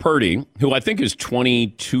Brock Purdy, who I think is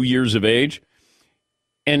 22 years of age,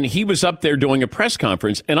 and he was up there doing a press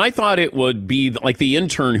conference, and I thought it would be like the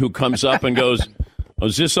intern who comes up and goes,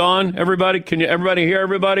 is this on, everybody? Can everybody hear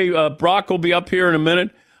everybody? Brock will be up here in a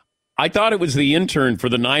minute. I thought it was the intern for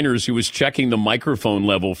the Niners who was checking the microphone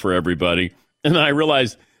level for everybody, and then I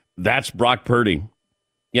realized that's Brock Purdy.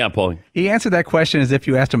 Yeah, Paulie. He answered that question as if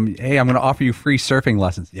you asked him, hey, I'm going to offer you free surfing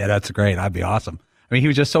lessons. Yeah, that's great. That'd be awesome. I mean, he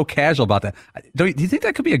was just so casual about that. Do you think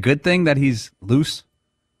that could be a good thing that he's loose?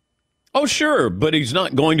 Oh, sure, but he's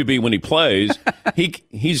not going to be when he plays.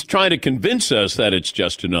 He's trying to convince us that it's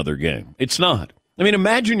just another game. It's not. I mean,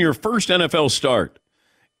 imagine your first NFL start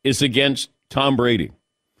is against Tom Brady.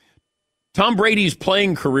 Tom Brady's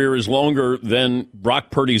playing career is longer than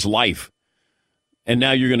Brock Purdy's life. And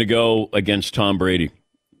now you're going to go against Tom Brady.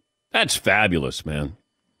 That's fabulous, man.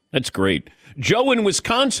 That's great. Joe in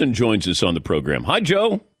Wisconsin joins us on the program. Hi,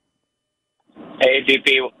 Joe. Hey,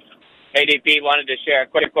 DP. Hey, DP, wanted to share a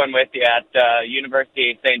quick one with you. At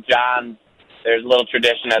University of St. John's, there's a little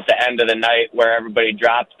tradition at the end of the night where everybody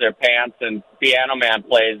drops their pants and Piano Man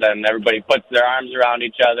plays, and everybody puts their arms around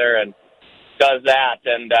each other and does that,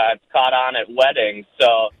 and it's caught on at weddings.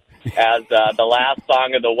 So as the last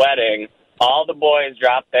song of the wedding, all the boys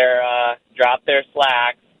drop their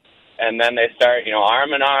slacks, and then they start,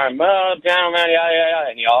 arm in arm, oh, Piano Man, yeah,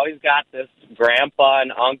 and you always got this grandpa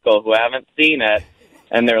and uncle who haven't seen it,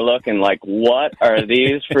 and they're looking like, what are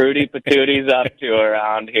these fruity patooties up to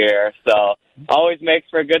around here? So always makes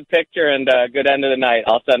for a good picture and a good end of the night.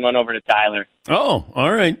 I'll send one over to Tyler. Oh,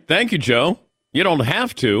 all right. Thank you, Joe. You don't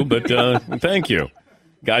have to, but thank you.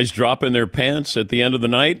 Guys dropping their pants at the end of the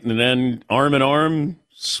night and then arm in arm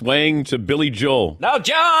swaying to Billy Joel. Now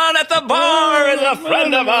John at the bar is a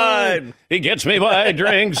friend of mine. He gets me by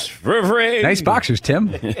drinks for free. Nice boxers,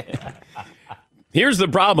 Tim. Here's the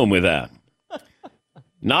problem with that.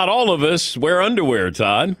 Not all of us wear underwear,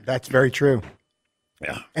 Todd. That's very true.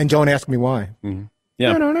 Yeah. And don't ask me why. Mm-hmm.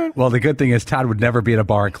 Yeah. Well, the good thing is Todd would never be at a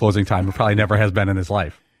bar at closing time. He probably never has been in his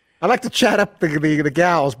life. I like to chat up the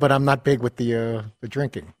gals, but I'm not big with the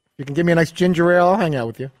drinking. You can give me a nice ginger ale, I'll hang out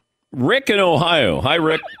with you. Rick in Ohio. Hi,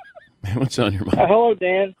 Rick. What's on your mind? Hello,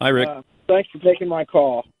 Dan. Hi, Rick. Thanks for taking my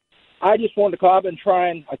call. I just wanted to call. I've been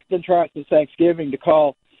trying since Thanksgiving to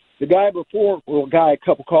call. The guy before, a guy a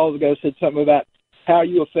couple calls ago said something about how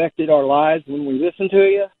you affected our lives when we listened to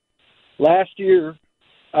you. Last year,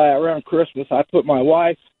 around Christmas, I put my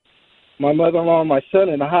wife, my mother-in-law, and my son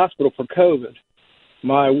in the hospital for COVID.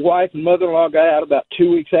 My wife and mother-in-law got out about 2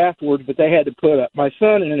 weeks afterwards, but they had to put my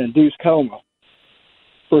son in an induced coma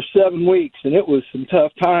for 7 weeks, and it was some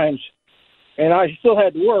tough times. And I still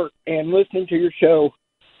had to work, and listening to your show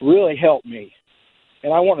really helped me.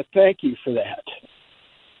 And I want to thank you for that.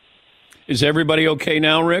 Is everybody okay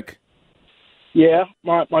now, Rick? Yeah,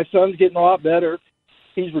 my son's getting a lot better.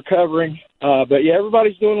 He's recovering. But, yeah,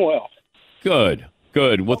 everybody's doing well. Good.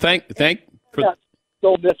 Well, thank for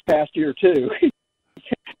still this past year, too.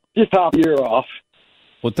 Just top year off.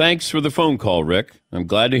 Well, thanks for the phone call, Rick. I'm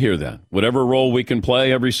glad to hear that. Whatever role we can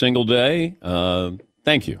play every single day,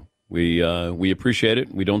 thank you. We appreciate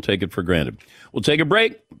it. We don't take it for granted. We'll take a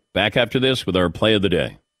break. Back after this with our play of the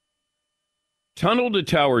day. Tunnel to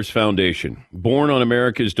Towers Foundation, born on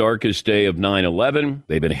America's darkest day of 9/11,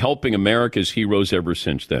 they've been helping America's heroes ever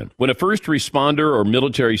since then. When a first responder or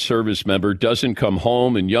military service member doesn't come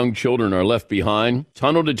home and young children are left behind,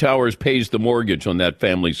 Tunnel to Towers pays the mortgage on that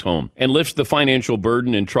family's home and lifts the financial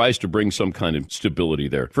burden and tries to bring some kind of stability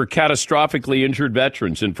there. For catastrophically injured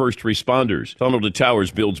veterans and first responders, Tunnel to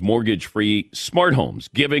Towers builds mortgage-free smart homes,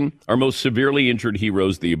 giving our most severely injured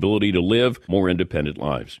heroes the ability to live more independent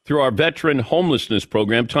lives. Through our veteran homelessness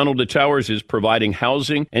program, Tunnel to Towers is providing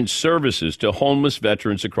housing and services to homeless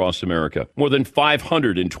veterans across America. More than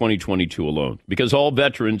 500 in 2022 alone. Because all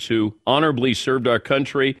veterans who honorably served our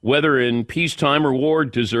country, whether in peacetime or war,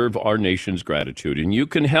 deserve our nation's gratitude. And you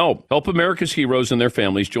can help. Help America's heroes and their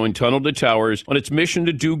families join Tunnel to Towers on its mission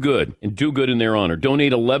to do good and do good in their honor.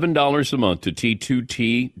 Donate $11 a month to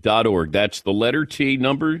T2T.org. That's the letter T,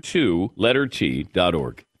 number 2, letter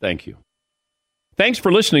T.org. Thank you. Thanks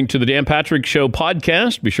for listening to the Dan Patrick Show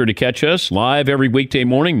podcast. Be sure to catch us live every weekday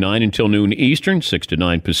morning, 9 until noon Eastern, 6 to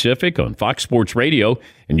 9 Pacific on Fox Sports Radio.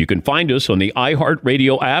 And you can find us on the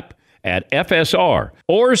iHeartRadio app at FSR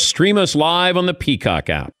or stream us live on the Peacock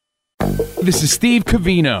app. This is Steve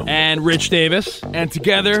Covino and Rich Davis, and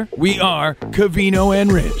together we are Covino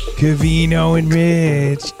and Rich. Covino and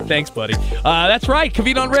Rich. Thanks, buddy. That's right,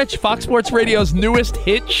 Covino and Rich, Fox Sports Radio's newest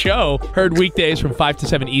hit show. Heard weekdays from 5 to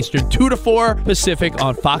 7 Eastern, 2 to 4 Pacific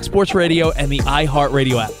on Fox Sports Radio and the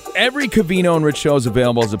iHeartRadio app. Every Covino and Rich show is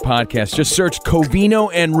available as a podcast. Just search Covino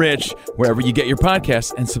and Rich wherever you get your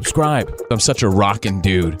podcasts and subscribe. I'm such a rockin'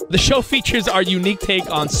 dude. The show features our unique take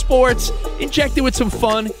on sports, injected with some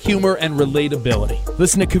fun, humor, and relatability.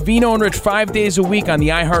 Listen to Covino and Rich 5 days a week on the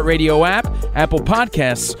iHeartRadio app, Apple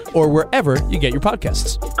Podcasts, or wherever you get your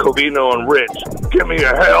podcasts. Covino and Rich, give me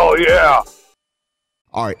a hell yeah.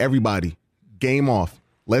 All right, everybody, game off.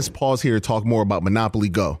 Let's pause here to talk more about Monopoly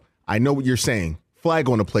Go. I know what you're saying. Flag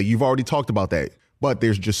on the play. You've already talked about that. But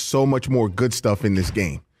there's just so much more good stuff in this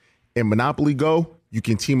game. In Monopoly Go, You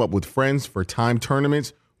can team up with friends for time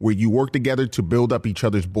tournaments where you work together to build up each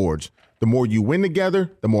other's boards. The more you win together,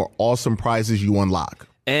 the more awesome prizes you unlock.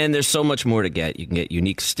 And there's so much more to get. You can get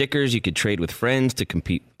unique stickers. You could trade with friends to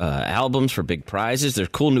compete albums for big prizes. There's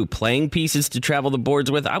cool new playing pieces to travel the boards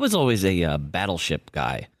with. I was always a battleship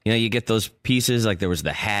guy. You know, you get those pieces, like there was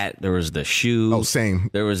the hat, there was the shoe. Oh, same.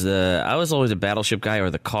 I was always a battleship guy, or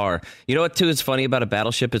the car. You know what, too, is funny about a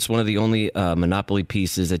battleship? It's one of the only Monopoly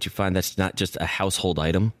pieces that you find that's not just a household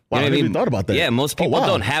item. Wow, You know I what never even thought about that. Yeah, most people wow.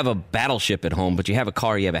 don't have a battleship at home, but you have a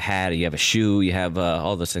car, you have a hat, you have a shoe, you have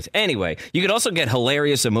all those things. Anyway, you could also get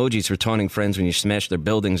hilarious emojis for taunting friends when you smash their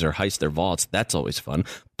buildings or heist their vaults. That's always fun.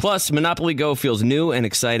 Plus, Monopoly Go feels new and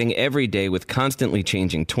exciting every day with constantly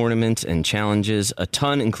changing tournaments and challenges. A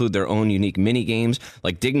ton include their own unique mini games,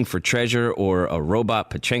 like digging for treasure or a robot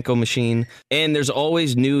Pachinko machine. And there's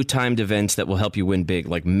always new timed events that will help you win big,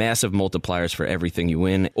 like massive multipliers for everything you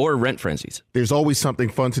win, or rent frenzies. There's always something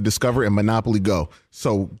fun to discover in Monopoly Go.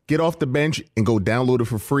 So get off the bench and go download it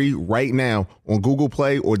for free right now on Google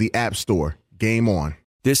Play or the App Store. Game on.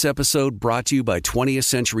 This episode brought to you by 20th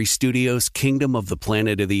Century Studios' Kingdom of the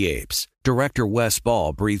Planet of the Apes. Director Wes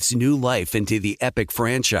Ball breathes new life into the epic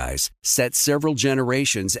franchise, set several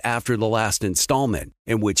generations after the last installment,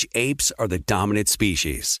 in which apes are the dominant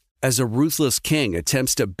species. As a ruthless king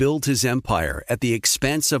attempts to build his empire at the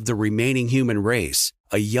expense of the remaining human race,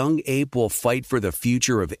 a young ape will fight for the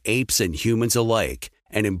future of apes and humans alike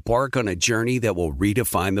and embark on a journey that will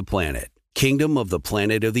redefine the planet. Kingdom of the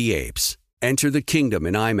Planet of the Apes. Enter the kingdom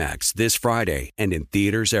in IMAX this Friday and in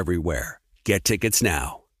theaters everywhere. Get tickets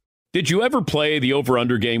now. Did you ever play the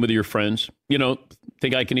over-under game with your friends? You know,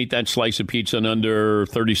 think I can eat that slice of pizza in under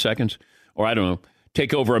 30 seconds? Or I don't know,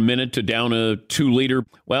 take over a minute to down a 2-liter?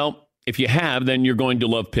 Well, if you have, then you're going to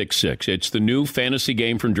love Pick Six. It's the new fantasy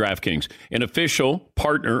game from DraftKings, an official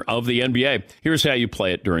partner of the NBA. Here's how you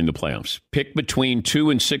play it during the playoffs. Pick between 2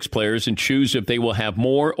 and 6 players and choose if they will have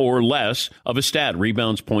more or less of a stat,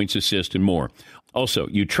 rebounds, points, assists, and more. Also,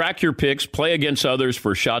 you track your picks, play against others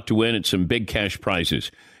for a shot to win and some big cash prizes.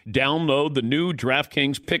 Download the new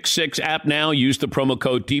DraftKings Pick Six app now. Use the promo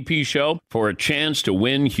code DPSHOW for a chance to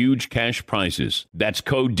win huge cash prizes. That's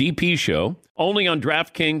code DPSHOW. Only on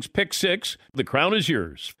DraftKings Pick Six. The crown is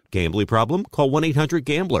yours. Gambling problem? Call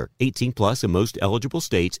 1-800-GAMBLER. 18 plus in most eligible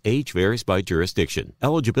states. Age varies by jurisdiction.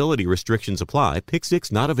 Eligibility restrictions apply. Pick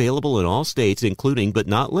Six not available in all states, including but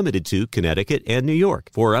not limited to Connecticut and New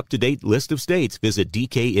York. For up-to-date list of states, visit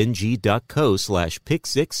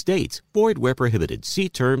dkng.co/pick6states. Void where prohibited. See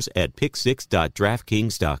terms at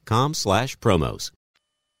pick6.draftkings.com/promos.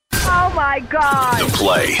 Oh my God! The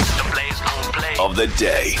play of the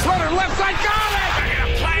day. Runner left side, got it! They're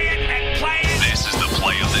gonna play it and play it. This is the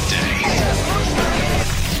play of the day.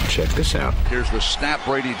 Check this out. Here's the snap.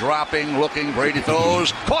 Brady dropping, looking. Brady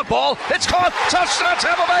throws. Caught ball. It's caught. Touchdown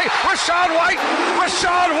Tampa Bay. Rachaad White.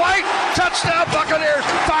 Rachaad White. Touchdown Buccaneers.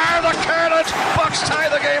 Fire the cannons. Bucs tie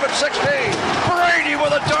the game at 16. Brady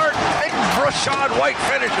with a dart. And Rachaad White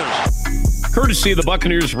finishes. Courtesy of the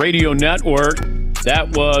Buccaneers Radio Network,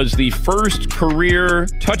 that was the first career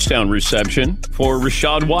touchdown reception for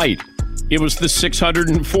Rachaad White. It was the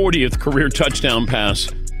 640th career touchdown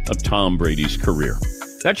pass of Tom Brady's career.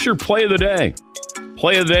 That's your play of the day.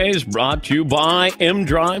 Play of the day is brought to you by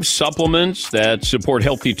M-Drive supplements that support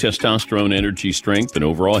healthy testosterone, energy, strength, and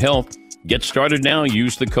overall health. Get started now.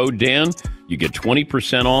 Use the code DAN. You get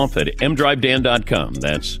 20% off at mdrivedan.com.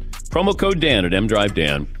 That's promo code DAN at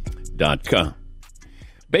mdrivedan.com.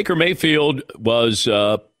 Baker Mayfield was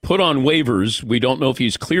put on waivers. We don't know if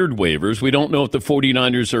he's cleared waivers. We don't know if the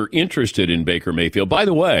 49ers are interested in Baker Mayfield. By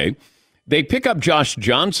the way, they pick up Josh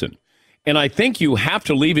Johnson, and I think you have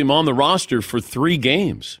to leave him on the roster for 3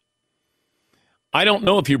 games. I don't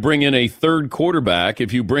know if you bring in a third quarterback,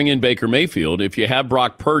 if you bring in Baker Mayfield, if you have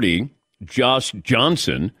Brock Purdy, Josh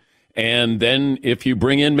Johnson, and then if you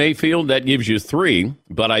bring in Mayfield, that gives you 3.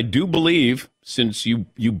 But I do believe since you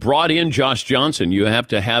brought in Josh Johnson, you have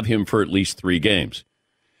to have him for at least 3 games.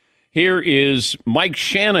 Here is Kyle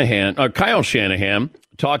Shanahan,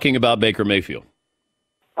 talking about Baker Mayfield.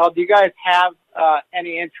 Do you guys have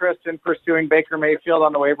any interest in pursuing Baker Mayfield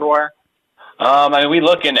on the waiver wire? We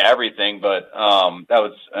look into everything, but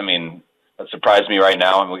that surprised me right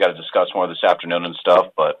now, and we got to discuss more this afternoon and stuff.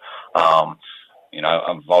 But I've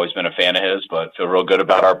always been a fan of his, but feel real good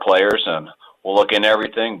about our players, and we'll look into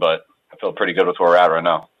everything. But I feel pretty good with where we're at right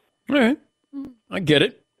now. All right, I get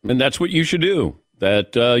it, and that's what you should do.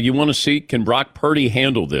 That you want to see, can Brock Purdy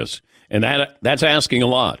handle this? And that's asking a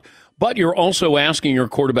lot. But you're also asking your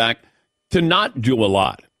quarterback to not do a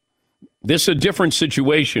lot. This is a different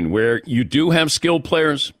situation where you do have skilled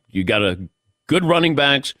players. You got a good running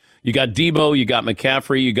backs. You got Debo, you got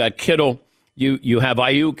McCaffrey, you got Kittle, you have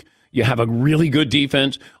Ayuk, you have a really good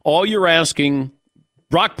defense. All you're asking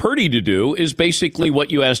Brock Purdy to do is basically what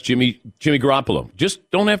you asked Jimmy Garoppolo. Just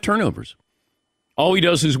don't have turnovers. All he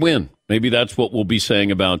does is win. Maybe that's what we'll be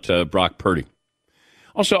saying about Brock Purdy.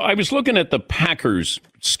 Also, I was looking at the Packers'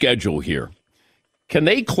 schedule here. Can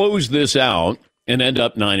they close this out and end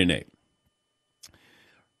up 9-8?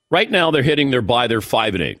 Right now, they're hitting their bye. They're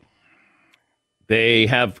 5-8. They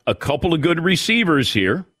have a couple of good receivers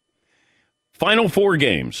here. Final 4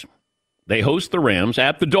 games. They host the Rams,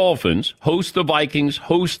 at the Dolphins, host the Vikings,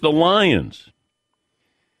 host the Lions.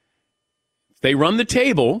 If they run the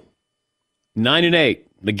table, 9-8.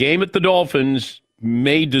 The game at the Dolphins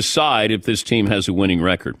may decide if this team has a winning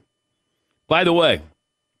record. By the way,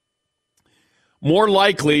 more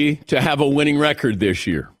likely to have a winning record this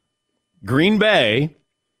year, Green Bay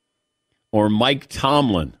or Mike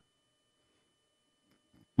Tomlin.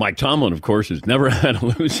 Mike Tomlin, of course, has never had a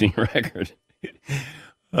losing record.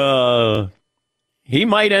 He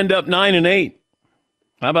might end up 9-8.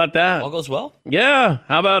 How about that? All goes well? Yeah,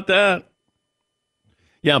 how about that?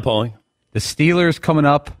 Yeah, Paulie. The Steelers coming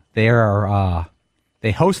up. They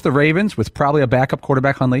host the Ravens with probably a backup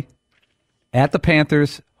quarterback, Hundley. At the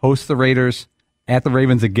Panthers, host the Raiders. At the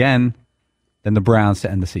Ravens again, then the Browns to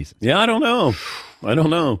end the season. Yeah, I don't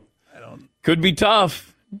know. Could be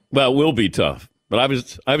tough. Well, it will be tough. But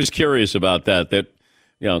I was curious about that. That,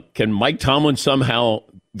 can Mike Tomlin somehow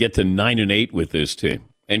get to 9-8 with this team?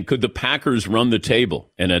 And could the Packers run the table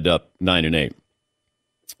and end up 9-8?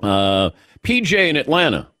 PJ in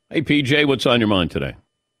Atlanta. Hey, PJ, what's on your mind today?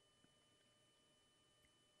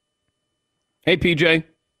 Hey, PJ.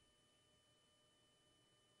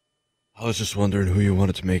 I was just wondering who you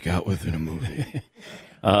wanted to make out with in a movie.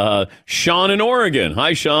 Sean in Oregon.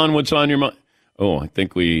 Hi, Sean. What's on your mind? Oh, I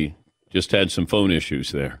think we just had some phone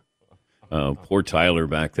issues there. Poor Tyler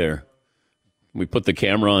back there. We put the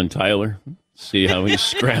camera on Tyler. See how he's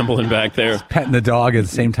scrambling back there. He's petting the dog at the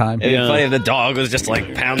same time. It'd be funny if the dog was just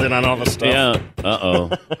like pounding on all the stuff. Yeah.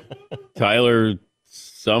 Uh-oh. Tyler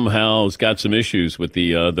somehow has got some issues with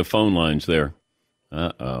the phone lines there.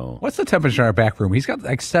 Uh-oh. What's the temperature in our back room? He's got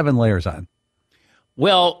like 7 layers on.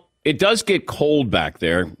 Well, it does get cold back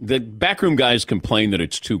there. The backroom guys complain that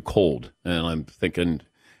it's too cold. And I'm thinking,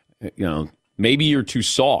 maybe you're too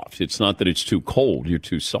soft. It's not that it's too cold. You're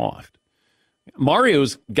too soft.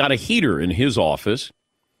 Mario's got a heater in his office.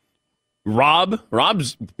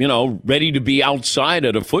 Rob's, ready to be outside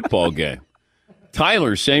at a football game.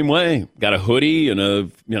 Tyler, same way. Got a hoodie and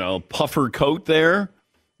a puffer coat there.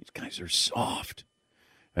 These guys are soft.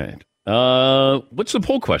 All right. What's the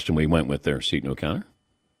poll question we went with there, Seton O'Connor?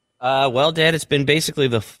 Well, Dad, it's been basically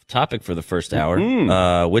the topic for the first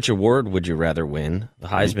hour. Which award would you rather win, the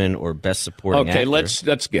Heisman or Best Supporting Actor? Okay,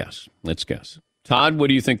 let's guess. Let's guess. Todd, what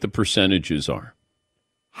do you think the percentages are?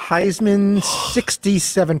 Heisman,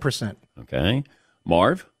 67%. Okay.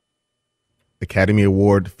 Marv? Academy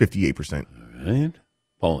Award, 58%. All right.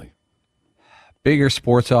 Paulie? Bigger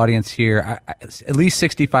sports audience here. At least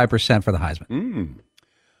 65% for the Heisman.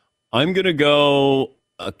 I'm going to go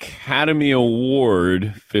Academy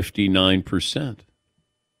Award, 59%.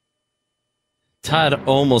 Todd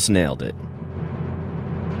almost nailed it.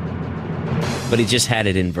 But he just had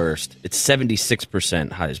it inversed. It's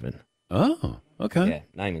 76% Heisman. Oh, okay. Yeah,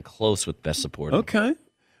 not even close with Best Supporting. Okay.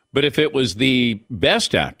 But if it was the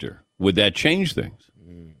Best Actor, would that change things?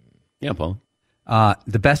 Yeah, Paul.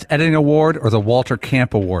 The Best Editing Award or the Walter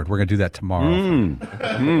Camp Award. We're going to do that tomorrow.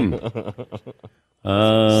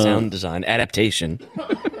 Sound design, adaptation.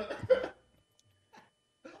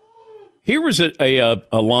 Here was a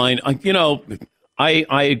line.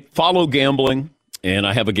 I follow gambling, and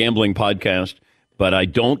I have a gambling podcast, but I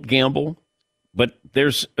don't gamble. But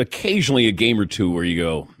there's occasionally a game or two where you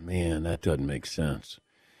go, man, that doesn't make sense.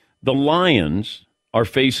 The Lions are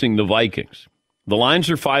facing the Vikings. The Lions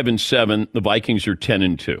are 5-7. The Vikings are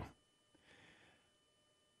 10-2.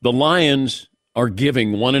 The Lions are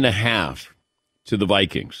giving 1.5 to the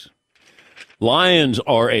Vikings. Lions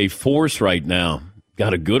are a force right now.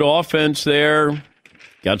 Got a good offense there.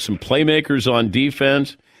 Got some playmakers on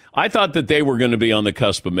defense. I thought that they were going to be on the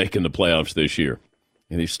cusp of making the playoffs this year.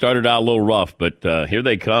 And they started out a little rough, but here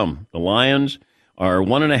they come. The Lions are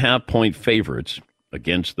 1.5-point favorites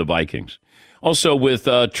against the Vikings. Also, with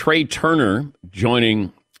Trey Turner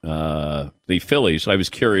joining the Phillies, I was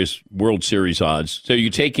curious, World Series odds. So you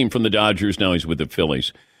take him from the Dodgers, now he's with the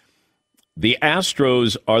Phillies. The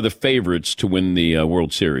Astros are the favorites to win the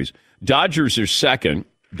World Series. Dodgers are second.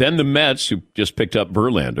 Then the Mets, who just picked up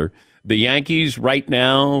Verlander. The Yankees right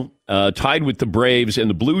now tied with the Braves and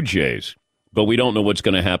the Blue Jays. but we don't know what's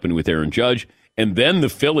going to happen with Aaron Judge. And then the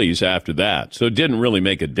Phillies after that. So it didn't really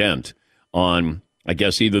make a dent on, I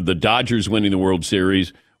guess, either the Dodgers winning the World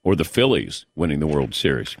Series or the Phillies winning the World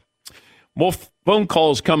Series. More phone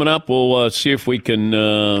calls coming up. We'll see if we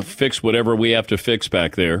can fix whatever we have to fix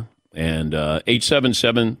back there. And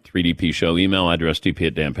 877-3DP Show. Email address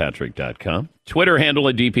dp@danpatrick.com. Twitter handle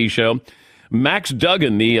at DP Show. Max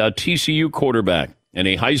Duggan, the TCU quarterback and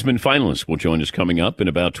a Heisman finalist, will join us coming up in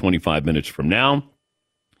about 25 minutes from now.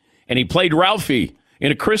 And he played Ralphie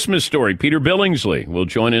in A Christmas Story. Peter Billingsley will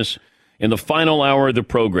join us in the final hour of the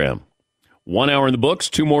program. 1 hour in the books,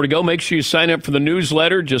 2 more to go. Make sure you sign up for the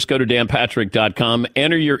newsletter. Just go to danpatrick.com,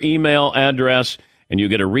 enter your email address, and you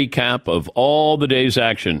get a recap of all the day's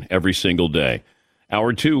action every single day.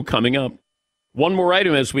 Hour 2 coming up. One more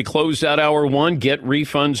item as we close out hour 1,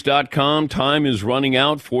 getrefunds.com. Time is running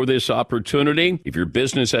out for this opportunity. If your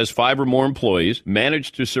business has 5 or more employees,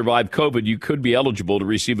 managed to survive COVID, you could be eligible to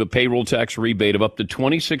receive a payroll tax rebate of up to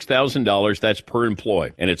 $26,000. That's per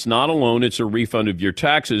employee. And it's not a loan, it's a refund of your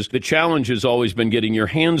taxes. The challenge has always been getting your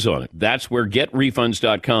hands on it. That's where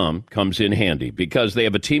getrefunds.com comes in handy because they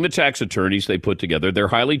have a team of tax attorneys they put together. They're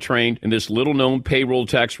highly trained in this little-known payroll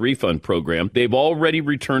tax refund program. They've already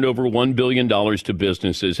returned over $1 billion to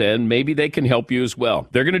businesses, and maybe they can help you as well.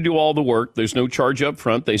 They're going to do all the work. There's no charge up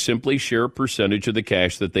front. They simply share a percentage of the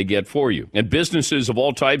cash that they get for you. And businesses of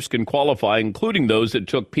all types can qualify, including those that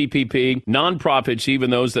took PPP, nonprofits,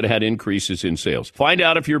 even those that had increases in sales. Find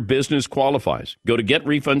out if your business qualifies. Go to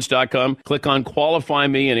getrefunds.com, click on Qualify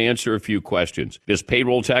Me, and answer a few questions. This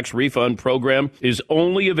payroll tax refund program is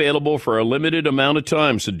only available for a limited amount of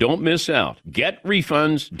time, so don't miss out.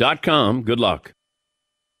 Getrefunds.com. Good luck.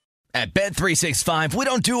 At Bet365, we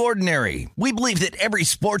don't do ordinary. We believe that every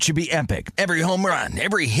sport should be epic. Every home run,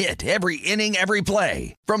 every hit, every inning, every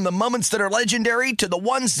play. From the moments that are legendary to the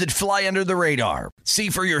ones that fly under the radar. See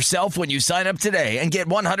for yourself when you sign up today and get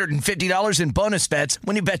 $150 in bonus bets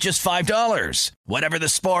when you bet just $5. Whatever the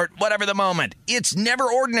sport, whatever the moment, it's never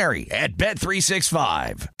ordinary at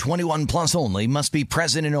Bet365. 21 plus only. Must be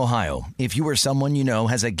present in Ohio. If you or someone you know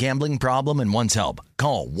has a gambling problem and wants help,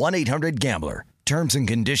 call 1-800-GAMBLER. Terms and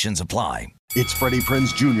conditions apply. It's Freddie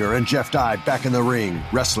Prinze Jr. and Jeff Dye back in the ring.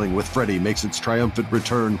 Wrestling with Freddie makes its triumphant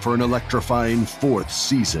return for an electrifying 4th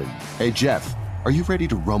season. Hey, Jeff, are you ready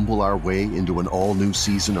to rumble our way into an all-new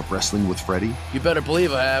season of Wrestling with Freddie? You better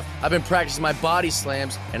believe I have. I've been practicing my body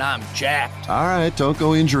slams, and I'm jacked. All right, don't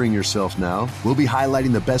go injuring yourself now. We'll be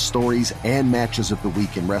highlighting the best stories and matches of the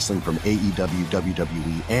week in wrestling from AEW,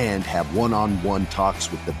 WWE, and have one-on-one talks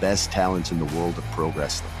with the best talents in the world of pro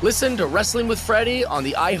wrestling. Listen to Wrestling with Freddie on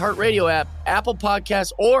the iHeartRadio app, Apple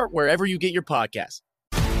Podcasts, or wherever you get your podcasts.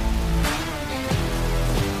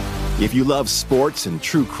 If you love sports and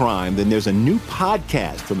true crime, then there's a new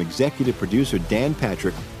podcast from executive producer Dan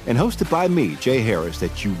Patrick and hosted by me, Jay Harris,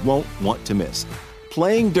 that you won't want to miss.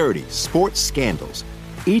 Playing Dirty: Sports Scandals.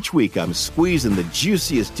 Each week, I'm squeezing the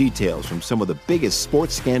juiciest details from some of the biggest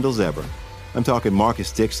sports scandals ever. I'm talking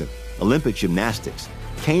Marcus Dixon, Olympic gymnastics,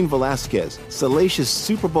 Cain Velasquez, salacious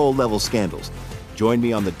Super Bowl-level scandals. Join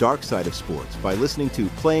me on the dark side of sports by listening to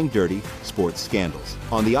Playing Dirty: Sports Scandals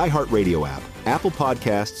on the iHeartRadio app, Apple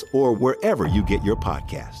Podcasts, or wherever you get your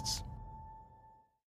podcasts.